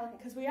one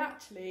because okay. we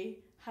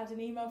actually had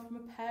an email from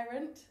a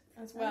parent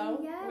as well,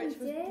 Oh, yeah, which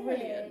was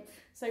brilliant.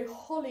 So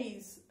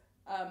Holly's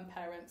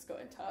parents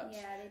got in touch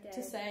they did.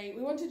 to say,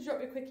 we wanted to drop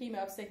you a quick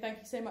email to say thank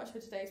you so much for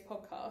today's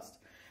podcast.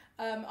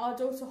 Our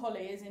daughter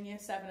Holly is in year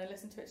 7 and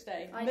listened to it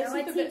today. I know,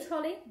 I teach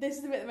Holly. This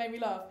is the bit that made me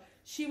laugh.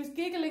 She was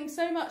giggling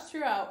so much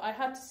throughout, I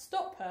had to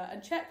stop her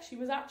and check she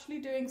was actually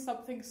doing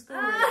something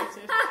school-related,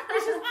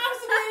 which is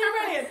absolutely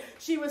brilliant.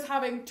 She was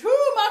having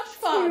too much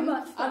fun,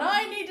 and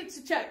I needed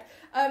to check.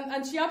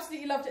 And she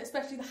absolutely loved it,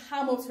 especially the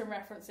Hamilton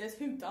references.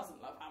 Who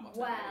doesn't love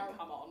Hamilton? Well, I mean,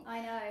 come on.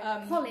 I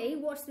know. Holly,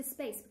 watch this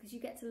space because you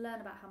get to learn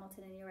about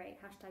Hamilton in year 8.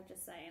 Hashtag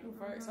just saying.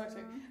 Very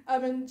exciting.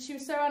 And she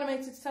was so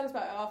animated to tell us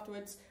about it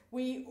afterwards.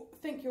 We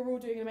think you're all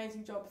doing an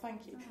amazing job.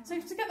 Thank you. So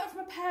to get that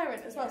from a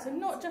parent as well, so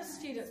not just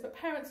students but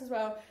parents as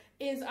well,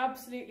 is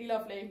absolutely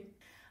lovely.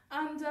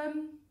 And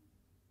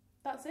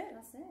that's it.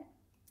 That's it.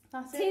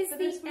 That's it for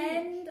this week. It's the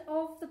end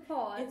of the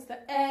pod. It's the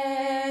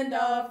end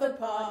of the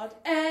pod.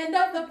 End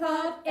of the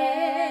pod.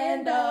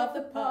 End of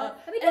the pod.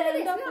 I mean, look at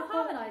this. We are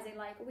harmonising.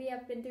 Like, we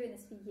have been doing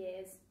this for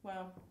years.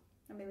 Well,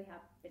 I mean, we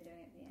have been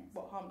doing it for years.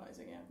 What,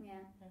 harmonising? Yeah.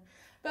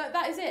 But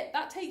that is it.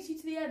 That takes you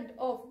to the end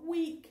of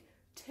week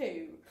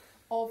 2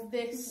 of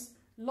this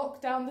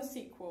Lockdown the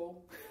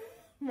Sequel.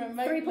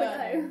 Remote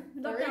 3.0.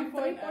 Lockdown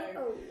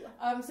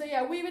 3.0. So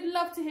yeah, we would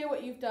love to hear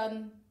what you've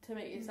done to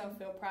make yourself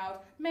feel proud.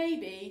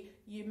 Maybe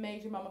you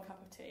made your mum a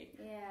cup of tea.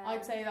 Yeah.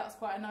 I'd say that's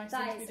quite a nice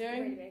thing to be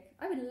doing. Really big.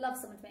 I would love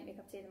someone to make me a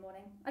cup of tea in the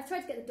morning. I've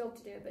tried to get the dog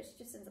to do it, but she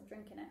just ends up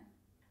drinking it.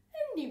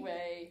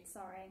 Anyway,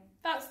 sorry.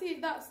 That's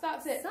it,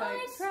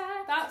 folks.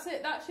 That's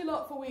it. That's your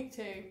lot for week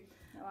 2.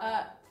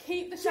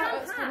 Keep the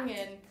shout-outs coming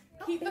in.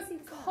 Keep the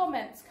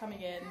comments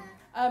coming in.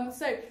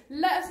 So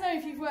let us know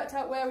if you've worked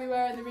out where we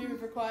were in the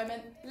remove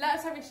requirement. Let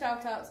us have your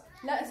shout-outs.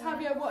 Let us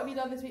have your what have you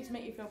done this week to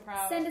make you feel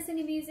proud. Send us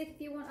any music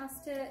if you want us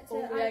to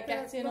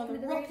get in on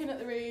the Rockin' at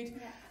the Rood.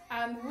 Yeah.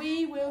 And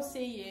we will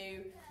see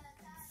you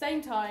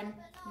same time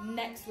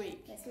next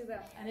week. Yes, we will.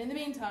 And in the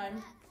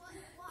meantime,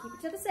 keep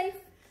each other safe.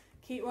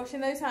 Keep washing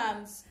those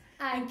hands.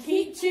 And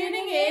keep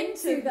tuning in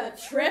to the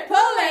Triple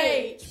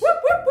H.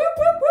 Whoop, whoop, whoop.